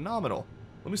detailing is phenomenal.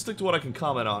 Let me stick to what I can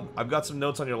comment on. I've got some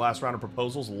notes on your last round of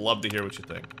proposals. Love to hear what you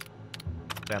think.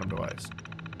 Phantom device.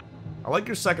 I like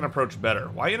your second approach better.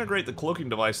 Why integrate the cloaking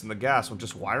device in the gas when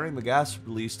just wiring the gas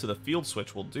release to the field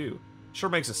switch will do? Sure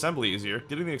makes assembly easier.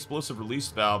 Getting the explosive release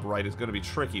valve right is going to be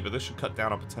tricky, but this should cut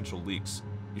down on potential leaks.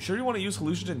 You sure you want to use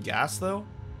hallucinogen gas, though?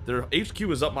 Their HQ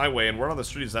is up my way, and word on the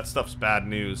street is that stuff's bad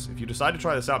news. If you decide to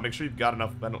try this out, make sure you've got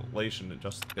enough ventilation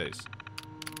just in case.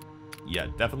 Yeah,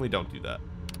 definitely don't do that.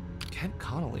 Kent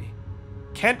Connolly.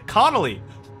 Kent Connolly!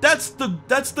 That's the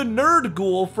nerd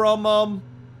ghoul from, Oh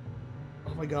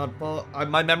my god,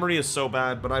 my memory is so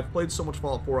bad, but I've played so much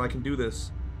Fallout 4, I can do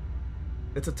this.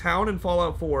 It's a town in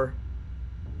Fallout 4.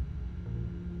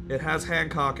 It has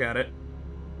Hancock at it.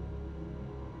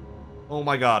 Oh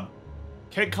my god.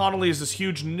 Kent Connolly is this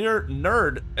huge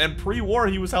nerd, and pre-war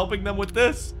he was helping them with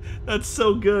this. That's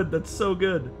so good. That's so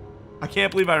good. I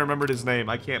can't believe I remembered his name.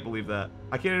 I can't believe that.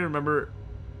 I can't even remember...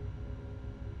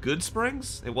 Good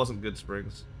Springs? It wasn't Good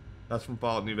Springs. That's from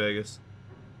Fallout New Vegas.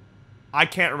 I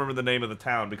can't remember the name of the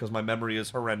town because my memory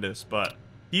is horrendous, but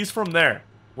he's from there,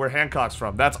 where Hancock's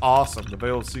from. That's awesome. The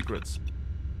Veil of Secrets.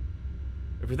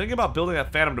 If you're thinking about building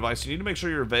that Phantom device, you need to make sure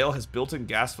your Veil has built-in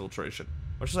gas filtration.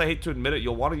 Much as I hate to admit it,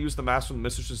 you'll want to use the mask from the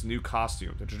Mistress's new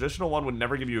costume. The traditional one would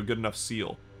never give you a good enough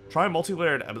seal. Try a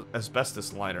multi-layered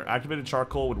asbestos liner. Activated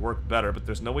charcoal would work better, but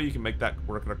there's no way you can make that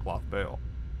work in a cloth veil.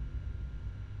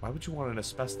 Why would you want an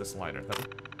asbestos liner?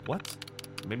 What?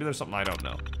 Maybe there's something I don't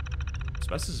know.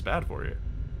 Asbestos is bad for you.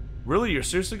 Really? You're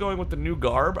seriously going with the new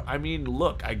garb? I mean,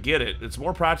 look, I get it. It's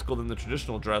more practical than the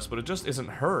traditional dress, but it just isn't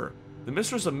her. The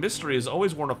Mistress of Mystery has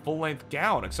always worn a full-length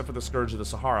gown, except for the Scourge of the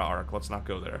Sahara arc. Let's not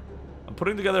go there. I'm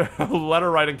putting together a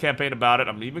letter-writing campaign about it.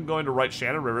 I'm even going to write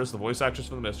Shannon Rivers, the voice actress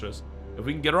for the Mistress. If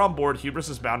we can get her on board, Hubris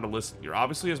is bound to listen. You're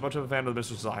obviously as much of a fan of the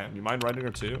Mistress as I am. You mind writing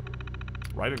her too?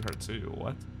 Writing her too?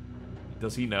 What?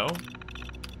 Does he know?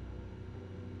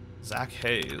 Zach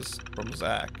Hayes from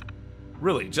Zach.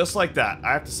 Really, just like that.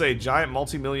 I have to say, giant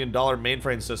multi-million-dollar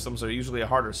mainframe systems are usually a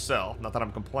harder sell. Not that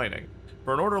I'm complaining.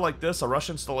 For an order like this, a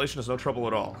rush installation is no trouble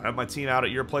at all. I have my team out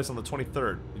at your place on the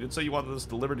 23rd. You did say you wanted this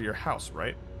delivered to your house,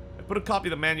 right? I put a copy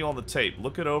of the manual on the tape.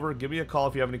 Look it over. Give me a call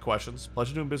if you have any questions.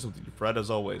 Pleasure doing business with you, Fred,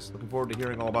 as always. Looking forward to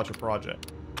hearing all about your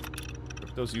project.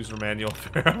 Crypto's user manual.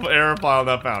 Error file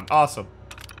not found. Awesome.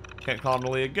 Can't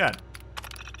Connolly again.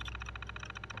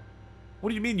 What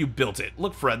do you mean you built it?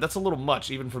 Look, Fred, that's a little much,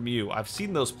 even from you. I've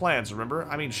seen those plans, remember?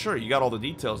 I mean, sure, you got all the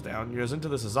details down. You're as into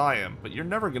this as I am, but you're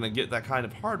never gonna get that kind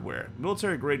of hardware.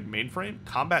 Military-grade mainframe?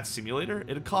 Combat simulator?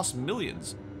 It'd cost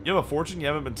millions. You have a fortune you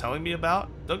haven't been telling me about?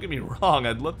 Don't get me wrong,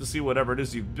 I'd love to see whatever it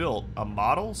is you've built. A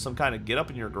model? Some kind of get-up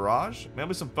in your garage? Mail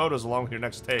me some photos along with your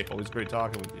next tape. Always great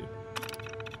talking with you.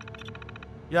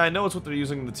 Yeah, I know it's what they're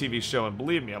using in the TV show, and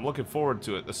believe me, I'm looking forward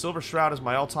to it. The Silver Shroud is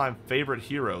my all-time favorite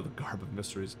hero, the Garb of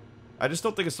Mysteries. I just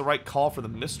don't think it's the right call for the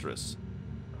Mistress.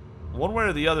 One way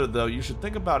or the other, though, you should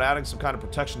think about adding some kind of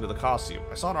protection to the costume.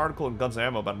 I saw an article in Guns &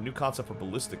 Ammo about a new concept for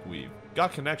ballistic weave.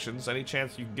 Got connections? Any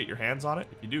chance you can get your hands on it?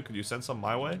 If you do, could you send some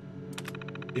my way?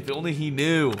 If only he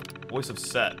knew. Voice of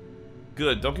Set.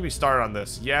 Good, don't get me started on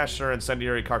this. Yeah, sure,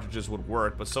 incendiary cartridges would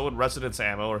work, but so would resonance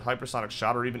ammo, or hypersonic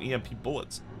shot, or even EMP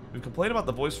bullets. We've complained about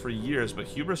the voice for years, but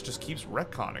Hubris just keeps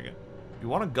retconning it. If you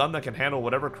want a gun that can handle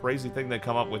whatever crazy thing they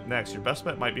come up with next, your best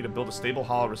bet might be to build a stable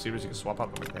hollow receiver so you can swap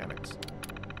out the mechanics.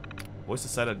 Voice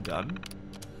of Set a gun?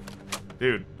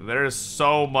 Dude, there is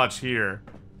so much here.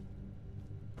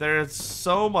 There's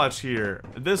so much here.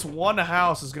 This one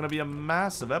house is gonna be a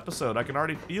massive episode. I can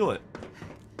already feel it.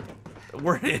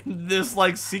 We're in this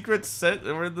like secret set.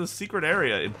 We're in the secret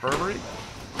area. Infirmary.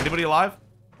 Anybody alive?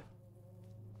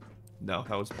 No,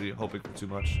 that was me hoping for too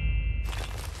much.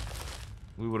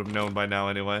 We would have known by now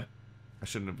anyway. I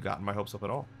shouldn't have gotten my hopes up at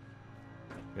all.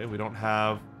 Okay, we don't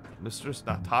have Mistress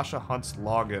Natasha Hunt's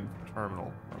login for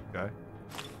terminal. Okay.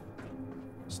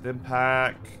 Stim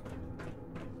pack.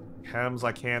 Chems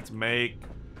I can't make.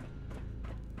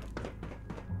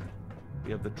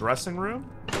 We have the dressing room.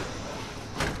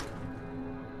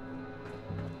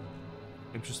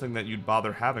 Interesting that you'd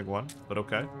bother having one, but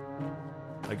okay.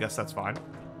 I guess that's fine.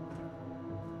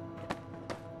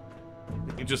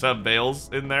 You just have veils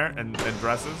in there and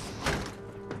dresses?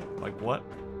 Like what?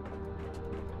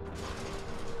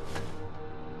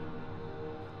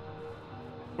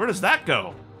 Where does that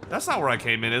go? That's not where I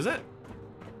came in, is it?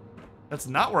 That's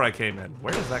not where I came in.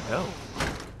 Where does that go?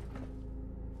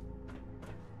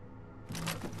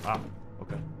 Ah,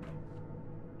 okay.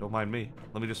 Don't mind me.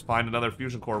 Let me just find another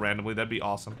fusion core randomly. That'd be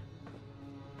awesome.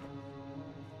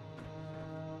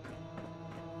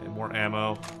 Okay, more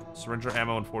ammo. Syringer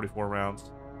ammo and 44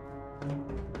 rounds.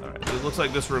 Alright, it looks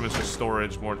like this room is just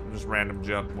storage, more just random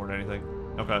junk more than anything.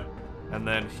 Okay. And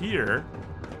then here,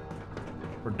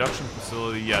 production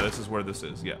facility. Yeah, this is where this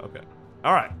is. Yeah, okay.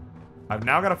 Alright. I've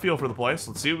now got a feel for the place.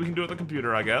 Let's see what we can do with the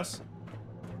computer, I guess.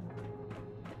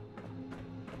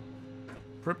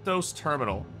 Cryptos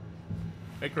terminal.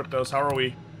 Hey, Cryptos, how are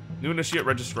we? New initiate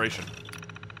registration.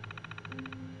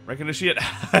 Rank initiate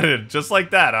added. Just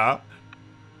like that, huh?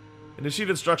 Initiate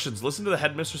instructions. Listen to the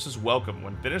headmistress's welcome.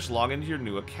 When finished, log into your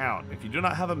new account. If you do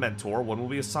not have a mentor, one will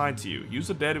be assigned to you. Use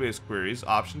the database queries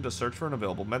option to search for an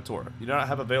available mentor. If you do not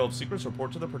have a veil of secrets,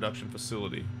 report to the production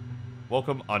facility.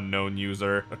 Welcome, unknown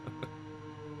user.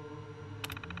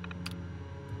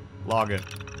 Login.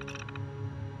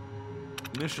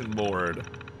 Mission board.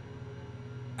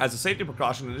 As a safety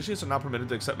precaution, initiates are not permitted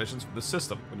to accept missions from the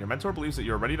system. When your mentor believes that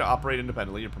you are ready to operate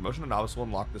independently, your promotion to novice will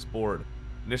unlock this board.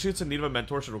 Initiates in need of a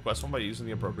mentor should request one by using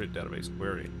the appropriate database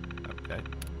query. Okay.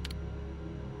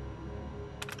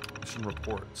 Mission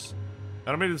reports.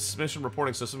 Automated mission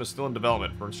reporting system is still in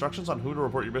development. For instructions on who to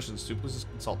report your missions to, please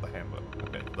consult the handbook.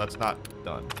 Okay, that's not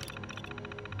done.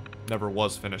 Never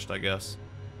was finished, I guess.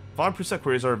 Following preset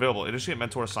queries are available. Initiate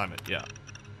mentor assignment. Yeah.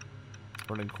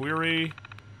 Running query.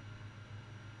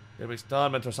 Database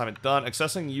done. Mentor assignment done.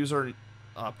 Accessing user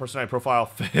personality profile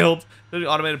failed.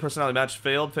 Automated personality match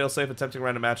failed. Fail safe attempting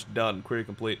random match done. Query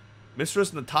complete.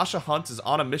 Mistress Natasha Hunt is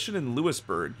on a mission in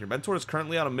Lewisburg. Your mentor is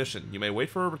currently on a mission. You may wait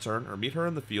for her return or meet her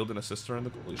in the field and assist her in the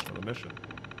completion of the mission.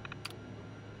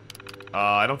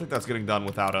 I don't think that's getting done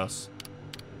without us.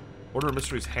 Order of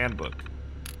Mysteries handbook.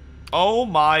 Oh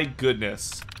my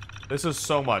goodness. This is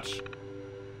so much.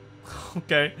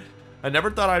 Okay. I never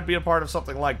thought I'd be a part of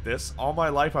something like this. All my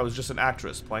life I was just an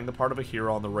actress, playing the part of a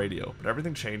hero on the radio. But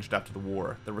everything changed after the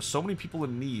war. There were so many people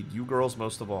in need, you girls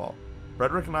most of all.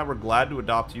 Frederick and I were glad to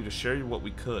adopt you to share you what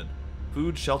we could.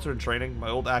 Food, shelter, and training, my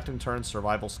old acting turns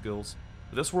survival skills.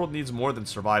 But this world needs more than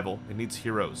survival. It needs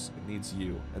heroes. It needs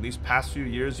you. And these past few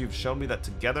years, you've shown me that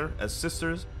together, as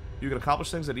sisters, you can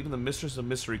accomplish things that even the Mistress of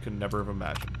Mystery could never have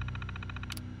imagined.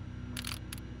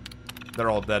 They're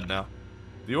all dead now.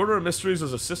 The Order of Mysteries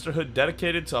is a sisterhood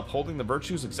dedicated to upholding the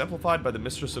virtues exemplified by the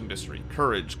Mistress of Mystery.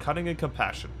 Courage, cunning, and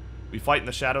compassion. We fight in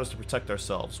the shadows to protect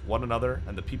ourselves, one another,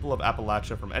 and the people of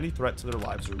Appalachia from any threat to their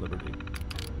lives or liberty.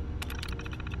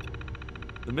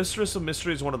 The Mistress of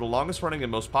Mystery is one of the longest-running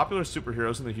and most popular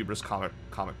superheroes in the Hubris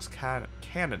comics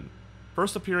canon.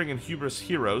 First appearing in Hubris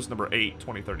Heroes, number 8,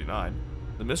 2039,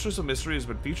 the Mistress of Mystery has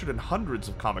been featured in hundreds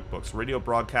of comic books, radio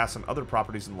broadcasts, and other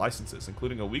properties and licenses,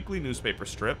 including a weekly newspaper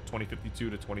strip, 2052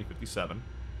 to 2057,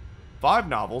 5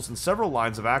 novels, and several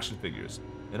lines of action figures.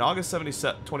 In August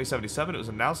 2077, it was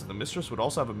announced that the Mistress would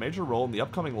also have a major role in the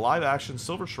upcoming live-action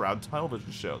Silver Shroud television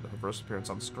show, her first appearance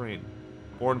on screen.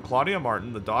 Born Claudia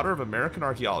Martin, the daughter of American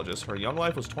archaeologists, her young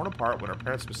life was torn apart when her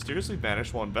parents mysteriously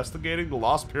vanished while investigating the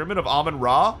lost pyramid of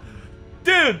Amun-Ra.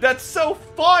 Dude, that's so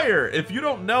fire! If you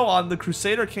don't know, on the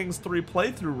Crusader Kings 3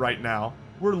 playthrough right now,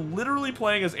 we're literally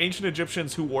playing as ancient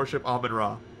Egyptians who worship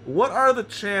Amun-Ra. What are the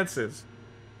chances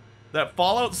that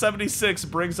Fallout 76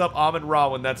 brings up Amun-Ra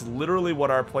when that's literally what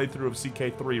our playthrough of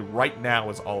CK3 right now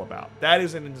is all about? That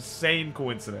is an insane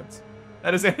coincidence.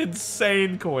 That is an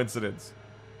insane coincidence.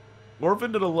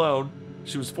 Orphaned and alone,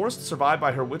 she was forced to survive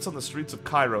by her wits on the streets of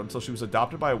Cairo until she was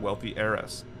adopted by a wealthy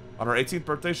heiress. On her 18th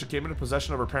birthday, she came into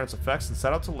possession of her parents' effects and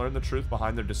set out to learn the truth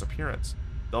behind their disappearance,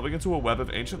 delving into a web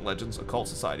of ancient legends, occult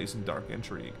societies, and dark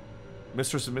intrigue.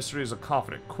 Mistress of Mystery is a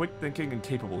confident, quick-thinking, and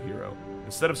capable hero.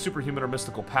 Instead of superhuman or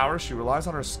mystical powers, she relies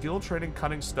on her skill, training,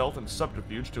 cunning, stealth, and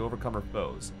subterfuge to overcome her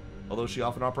foes. Although she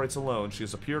often operates alone, she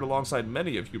has appeared alongside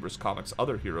many of Hubris Comics'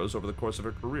 other heroes over the course of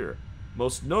her career,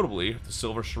 most notably the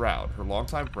Silver Shroud, her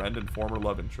longtime friend and former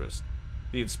love interest,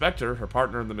 the Inspector, her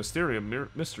partner in the Mysterium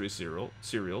mystery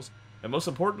serials, and most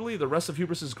importantly, the rest of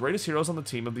Hubris' greatest heroes on the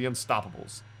team of the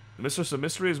Unstoppables. The Mistress of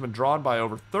Mystery has been drawn by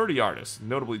over 30 artists,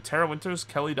 notably Tara Winters,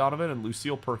 Kelly Donovan, and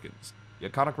Lucille Perkins. The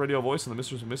iconic radio voice in The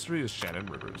Mistress of Mystery is Shannon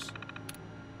Rivers.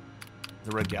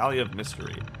 The Regalia of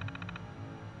Mystery.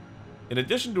 In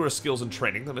addition to her skills and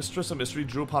training, the Mistress of Mystery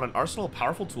drew upon an arsenal of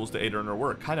powerful tools to aid her in her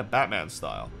work, kind of Batman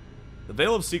style. The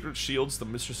Veil of Secret shields the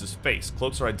Mistress's face,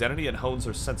 cloaks her identity, and hones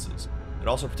her senses. It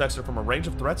also protects her from a range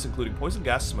of threats, including poison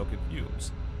gas, smoke, and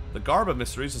fumes. The Garb of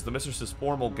Mysteries is the Mistress's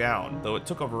formal gown. Though it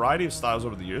took a variety of styles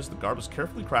over the years, the garb was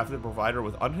carefully crafted to provide her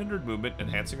with unhindered movement,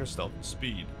 enhancing her stealth and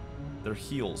speed. They're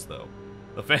heels, though.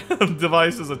 The Phantom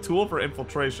device is a tool for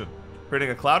infiltration, creating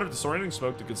a cloud of disorienting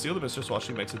smoke to conceal the Mistress while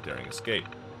she makes a daring escape.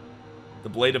 The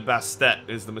Blade of Bastet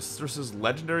is the Mistress's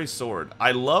legendary sword.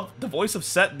 I love the voice of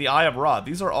Set and the Eye of Ra.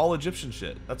 These are all Egyptian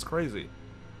shit. That's crazy.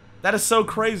 That is so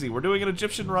crazy. We're doing an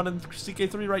Egyptian run in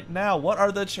CK3 right now. What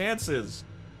are the chances?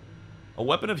 A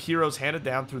weapon of heroes handed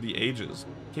down through the ages.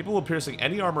 Capable of piercing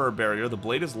any armor or barrier, the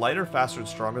blade is lighter, faster, and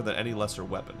stronger than any lesser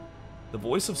weapon. The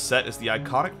voice of Set is the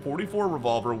iconic 44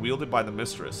 revolver wielded by the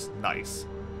Mistress. Nice.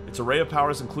 Its array of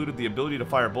powers included the ability to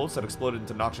fire bolts that exploded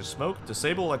into noxious smoke,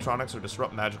 disable electronics, or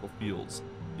disrupt magical fields.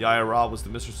 The IRA was the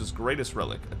Mistress's greatest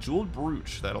relic, a jeweled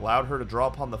brooch that allowed her to draw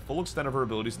upon the full extent of her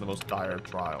abilities in the most dire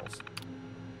trials.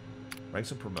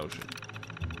 Ranks and promotion.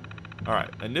 Alright,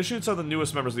 Initiates are the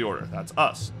newest members of the Order. That's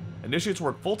us. Initiates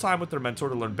work full-time with their mentor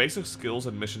to learn basic skills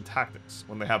and mission tactics.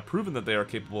 When they have proven that they are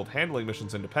capable of handling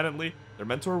missions independently, their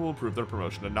mentor will approve their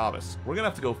promotion to Novice. We're gonna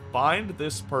have to go find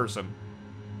this person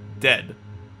dead,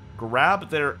 grab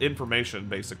their information,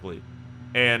 basically,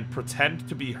 and pretend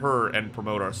to be her and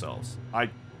promote ourselves.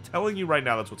 I'm telling you right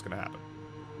now that's what's gonna happen.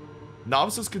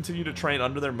 Novices continue to train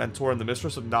under their mentor and the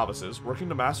Mistress of Novices, working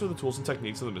to master the tools and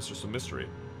techniques of the Mistress of Mystery.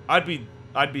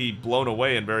 I'd be blown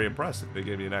away and very impressed if they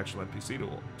gave me an actual NPC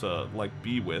to like,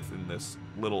 be with in this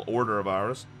little order of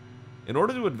ours. In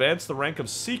order to advance the rank of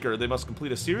Seeker, they must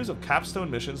complete a series of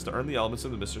capstone missions to earn the elements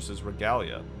of the Mistress's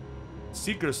regalia.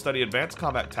 Seekers study advanced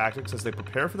combat tactics as they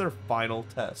prepare for their final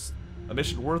test, a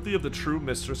mission worthy of the true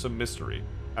Mistress of Mystery.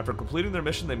 After completing their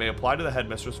mission, they may apply to the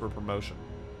Headmistress for promotion.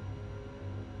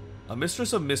 A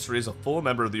Mistress of Mystery is a full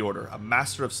member of the Order, a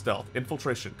master of stealth,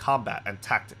 infiltration, combat, and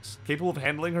tactics, capable of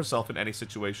handling herself in any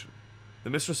situation. The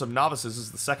Mistress of Novices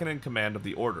is the second in command of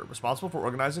the Order, responsible for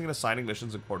organizing and assigning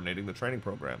missions and coordinating the training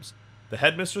programs. The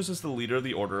Headmistress is the leader of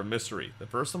the Order of Mystery, the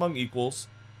first among equals.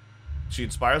 She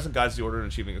inspires and guides the Order in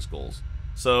achieving its goals.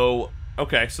 So,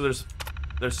 okay, so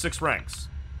there's 6 ranks.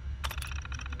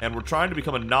 And we're trying to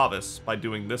become a Novice by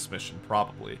doing this mission,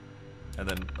 probably. And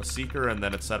then a Seeker, and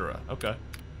then etc. Okay.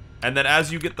 And then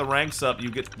as you get the ranks up,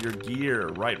 you get your gear.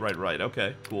 Right.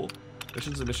 Okay, cool.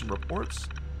 Missions and mission reports.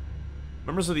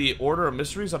 Members of the Order of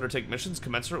Mysteries undertake missions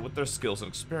commensurate with their skills and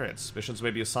experience. Missions may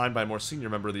be assigned by a more senior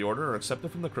member of the Order or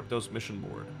accepted from the Crypto's mission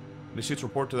board. Initiates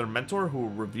report to their mentor, who will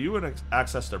review and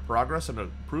access their progress and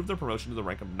approve their promotion to the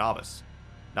rank of Novice.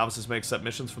 Novices may accept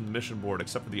missions from the mission board,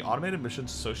 except for the automated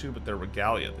missions associated with their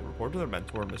regalia. They report to their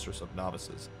mentor, Mistress of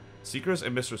Novices. Seekers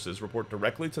and Mistresses report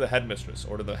directly to the Headmistress,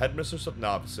 or to the Headmistress of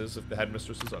Novices if the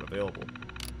Headmistress is unavailable.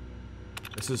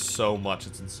 This is so much,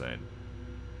 it's insane.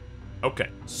 Okay,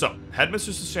 so,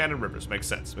 Headmistress is Shannon Rivers, makes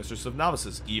sense. Mistress of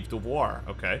Novices, Eve Devoir,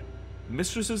 okay.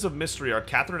 Mistresses of Mystery are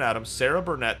Catherine Adams, Sarah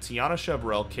Burnett, Tiana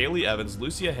Chevrolet, Kaylee Evans,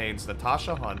 Lucia Haynes,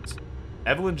 Natasha Hunt,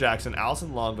 Evelyn Jackson,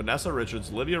 Allison Long, Vanessa Richards,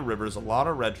 Olivia Rivers,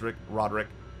 Alana Roderick,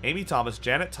 Amy Thomas,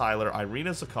 Janet Tyler, Irina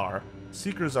Zakar.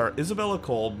 Seekers are Isabella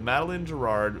Cole, Madeline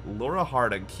Gerard, Laura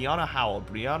Harding, Kiana Howell,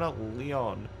 Brianna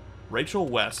Leon, Rachel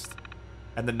West.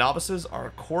 And the Novices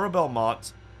are Cora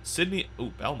Belmont, Sydney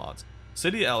Ellis,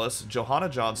 Johanna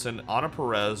Johnson, Anna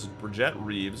Perez, Bridget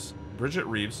Reeves,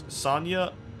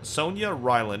 Sonia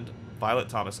Ryland, Violet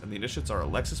Thomas, and the Initiates are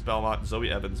Alexis Belmont,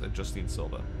 Zoe Evans, and Justine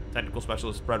Silva. Technical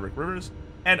Specialist Frederick Rivers,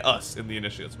 and us in the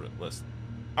Initiates list.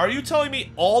 Are you telling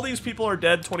me all these people are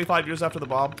dead 25 years after the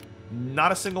bomb?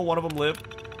 Not a single one of them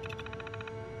lived?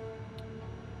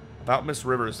 About Miss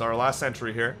Rivers, our last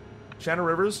entry here. Shanna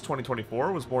Rivers,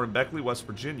 2024, was born in Beckley, West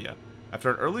Virginia.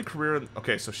 After an early career in...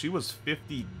 Okay, so she was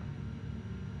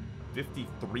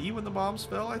 53 when the bombs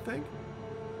fell, I think?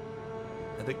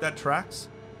 I think that tracks.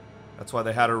 That's why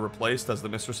they had her replaced as the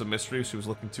Mistress of Mystery. She was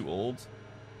looking too old.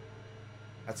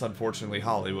 That's unfortunately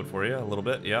Hollywood for you, a little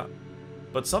bit, yeah.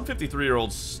 But some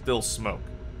 53-year-olds still smoke.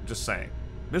 Just saying.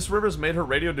 Miss Rivers made her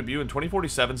radio debut in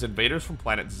 2047's Invaders from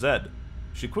Planet Z.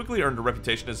 She quickly earned a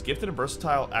reputation as a gifted and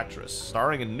versatile actress,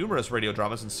 starring in numerous radio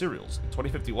dramas and serials. In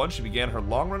 2051, she began her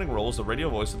long-running role as the radio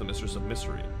voice of the Mistress of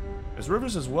Mystery. Miss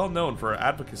Rivers is well known for her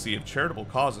advocacy of charitable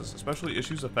causes, especially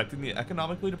issues affecting the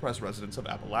economically depressed residents of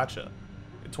Appalachia.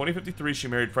 In 2053, she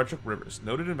married Frederick Rivers,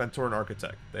 noted inventor and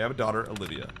architect. They have a daughter,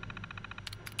 Olivia.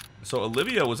 So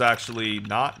Olivia was actually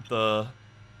not the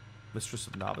Mistress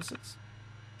of Novices?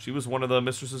 She was one of the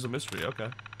Mistresses of Mystery, okay.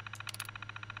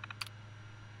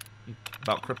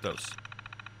 About Cryptos.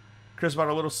 Here's about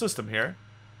our little system here.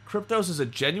 Cryptos is a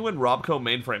genuine Robco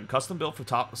mainframe, custom built for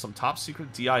some top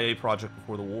secret DIA project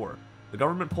before the war. The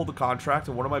government pulled the contract,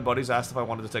 and one of my buddies asked if I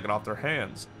wanted to take it off their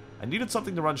hands. I needed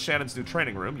something to run Shannon's new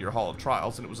training room, your Hall of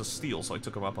Trials, and it was a steal, so I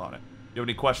took him up on it. If you have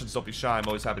any questions, don't be shy. I'm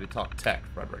always happy to talk tech,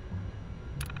 Frederick.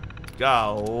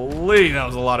 Golly, that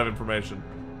was a lot of information.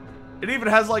 It even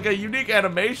has like a unique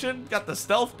animation. Got the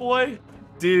stealth boy.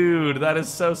 Dude, that is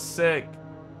so sick.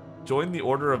 Join the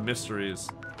Order of Mysteries.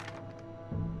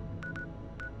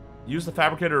 Use the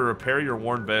fabricator to repair your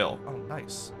worn veil. Oh,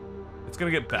 nice. It's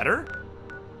gonna get better?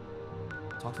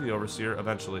 Talk to the Overseer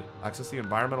eventually. Access the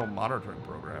environmental monitoring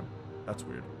program. That's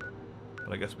weird.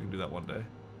 But I guess we can do that one day.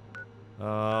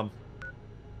 Don't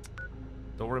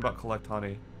worry about collect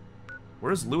honey.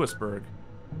 Where's Lewisburg?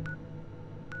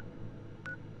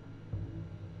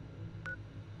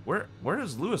 Where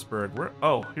is Lewisburg?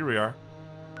 Oh, here we are.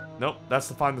 Nope, that's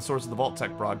to find the source of the Vault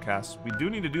Tech broadcast. We do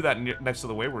need to do that next to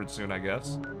the Wayward soon, I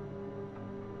guess.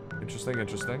 Interesting,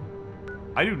 interesting.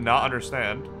 I do not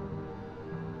understand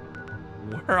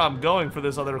where I'm going for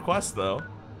this other quest, though.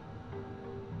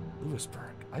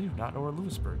 Lewisburg. I do not know where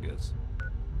Lewisburg is.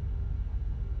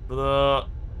 The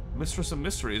Mistress of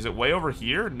Mystery. Is it way over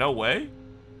here? No way.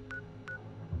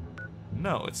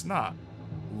 No, it's not.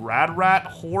 Radrat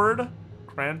Horde?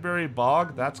 Cranberry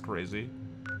Bog? That's crazy.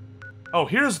 Oh,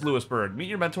 here's Lewisburg. Meet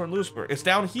your mentor in Lewisburg. It's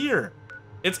down here.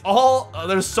 It's all...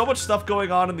 there's so much stuff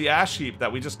going on in the ash heap that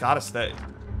we just gotta stay.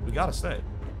 We gotta stay.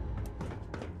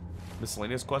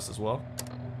 Miscellaneous quest as well.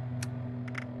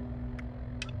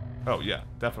 Oh, yeah.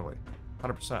 Definitely.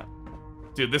 100%.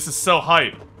 Dude, this is so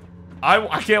hype.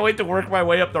 I can't wait to work my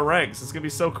way up the ranks. It's gonna be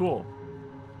so cool.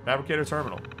 Fabricator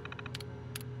Terminal.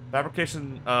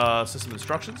 Fabrication system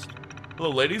instructions. Hello,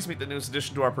 ladies. Meet the newest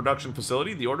addition to our production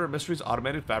facility, the Order of Mystery's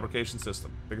automated fabrication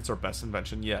system. I think it's our best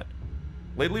invention yet.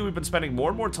 Lately, we've been spending more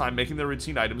and more time making the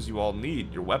routine items you all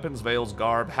need. Your weapons, veils,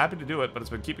 garb. Happy to do it, but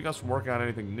it's been keeping us from working on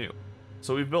anything new.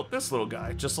 So we've built this little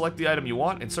guy. Just select the item you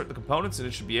want, insert the components, and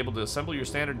it should be able to assemble your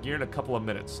standard gear in a couple of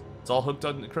minutes. It's all hooked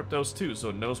on Cryptos too, so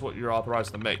it knows what you're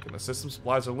authorized to make, and the system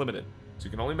supplies are limited, so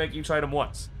you can only make each item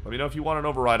once. Let me know if you want an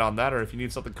override on that, or if you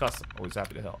need something custom. Always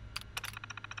happy to help.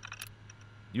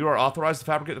 You are authorized to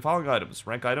fabricate the following items.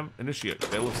 Rank item, initiate.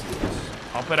 Veil of Secrets.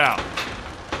 Pump it out.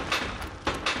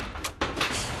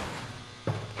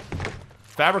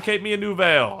 Fabricate me a new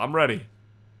veil. I'm ready.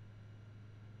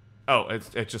 Oh,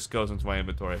 it just goes into my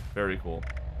inventory. Very cool.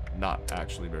 Not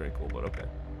actually very cool, but okay.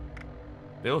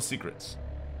 Veil of Secrets.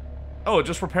 Oh, it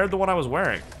just repaired the one I was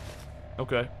wearing.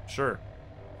 Okay, sure.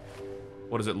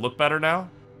 What, does it look better now?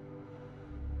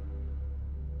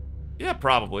 Yeah,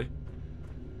 probably.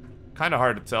 Kind of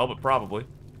hard to tell, but probably.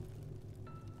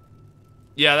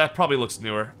 Yeah, that probably looks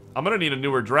newer. I'm gonna need a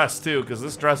newer dress too, because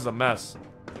this dress is a mess.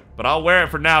 But I'll wear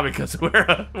it for now because we're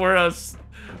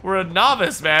a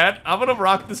novice, man. I'm gonna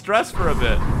rock this dress for a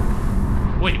bit.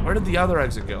 Wait, where did the other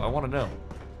exit go? I want to know.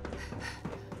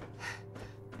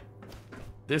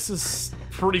 This is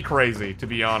pretty crazy, to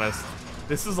be honest.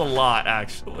 This is a lot,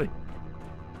 actually.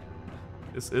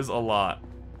 This is a lot.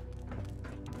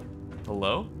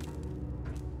 Hello?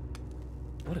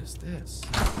 What is this?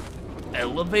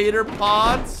 Elevator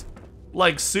pods?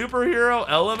 Like superhero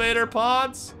elevator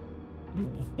pods?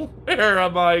 Where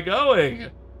am I going?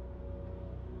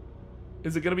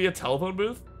 Is it gonna be a telephone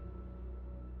booth?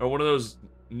 Or one of those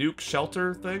nuke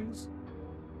shelter things?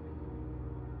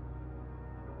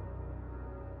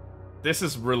 This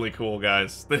is really cool,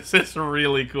 guys. This is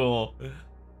really cool.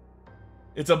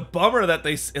 It's a bummer that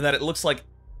it looks like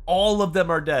all of them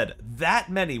are dead. That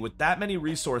many, with that many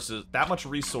resources, that much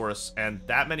resource, and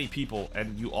that many people,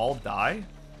 and you all die?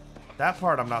 That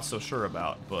part I'm not so sure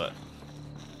about, but...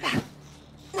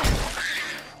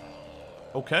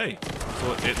 Okay,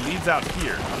 so it leads out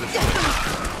here.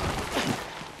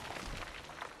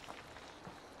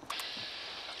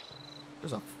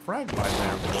 There's a frag mine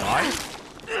there. Why?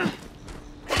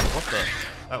 What the?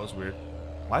 That was weird.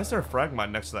 Why is there a frag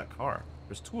mine next to that car?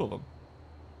 There's two of them.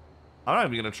 I'm not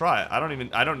even gonna try it.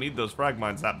 I don't need those frag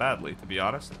mines that badly, to be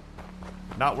honest.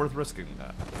 Not worth risking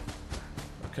that.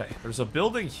 Okay, there's a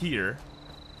building here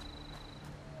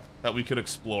that we could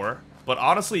explore. But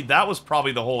honestly, that was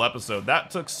probably the whole episode. That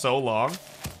took so long.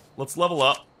 Let's level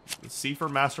up. C for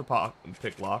master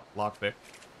pick lock. Lockpick.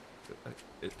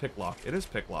 Pick lock. It is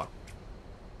pick lock.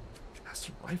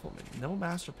 Master rifleman. No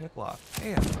master pick lock.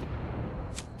 Damn.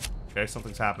 Okay,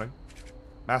 something's happening.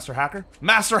 Master hacker?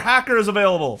 Master hacker is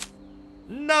available!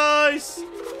 Nice!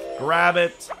 Grab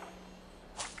it.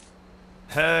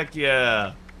 Heck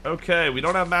yeah. Okay, we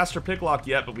don't have master picklock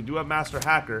yet, but we do have master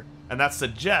hacker, and that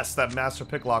suggests that master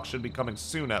picklock should be coming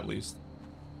soon at least.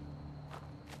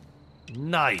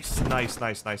 Nice, nice,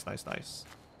 nice, nice, nice, nice.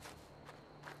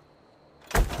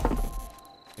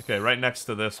 Okay, right next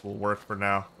to this will work for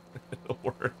now. It'll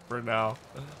work for now.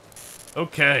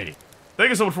 Okay. Thank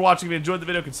you so much for watching. If you enjoyed the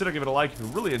video, consider giving it a like. If you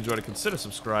really enjoyed it, consider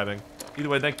subscribing. Either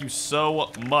way, thank you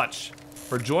so much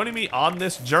for joining me on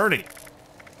this journey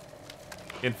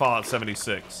in Fallout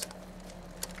 76.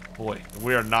 Boy,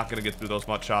 we are not going to get through those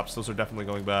mut chops. Those are definitely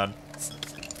going bad.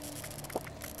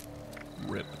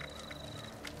 Rip.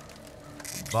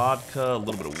 Vodka, a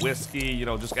little bit of whiskey. You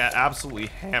know, just got absolutely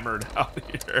hammered out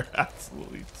here.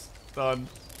 Absolutely stunned.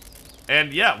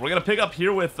 And yeah, we're going to pick up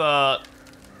here with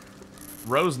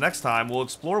Rose next time. We'll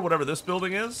explore whatever this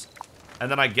building is. And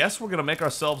then I guess we're going to make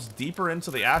ourselves deeper into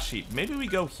the ash heap. Maybe we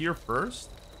go here first?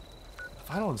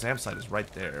 final exam site is right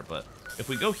there, but if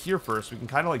we go here first, we can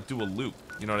kind of like do a loop.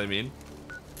 You know what I mean?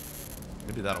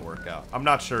 Maybe that'll work out. I'm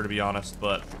not sure, to be honest,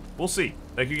 but we'll see.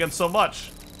 Thank you again so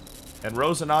much. And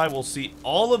Rose and I will see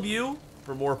all of you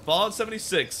for more Fallout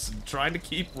 76, trying to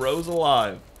keep Rose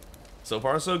alive. So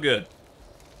far, so good.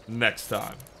 Next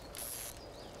time.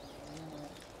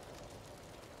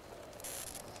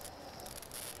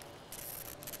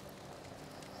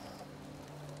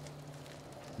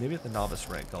 Maybe at the novice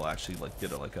rank, I'll actually like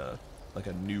get like a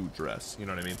new dress. You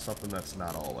know what I mean? Something that's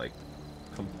not all like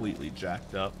completely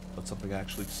jacked up, but something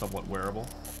actually somewhat wearable.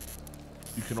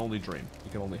 You can only dream.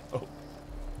 You can only hope.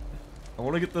 I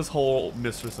want to get this whole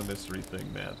Mistress of Mystery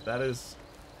thing, man. This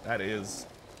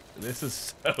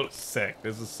is so sick.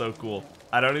 This is so cool.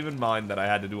 I don't even mind that I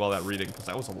had to do all that reading, because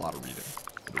that was a lot of reading.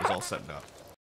 It was all set up.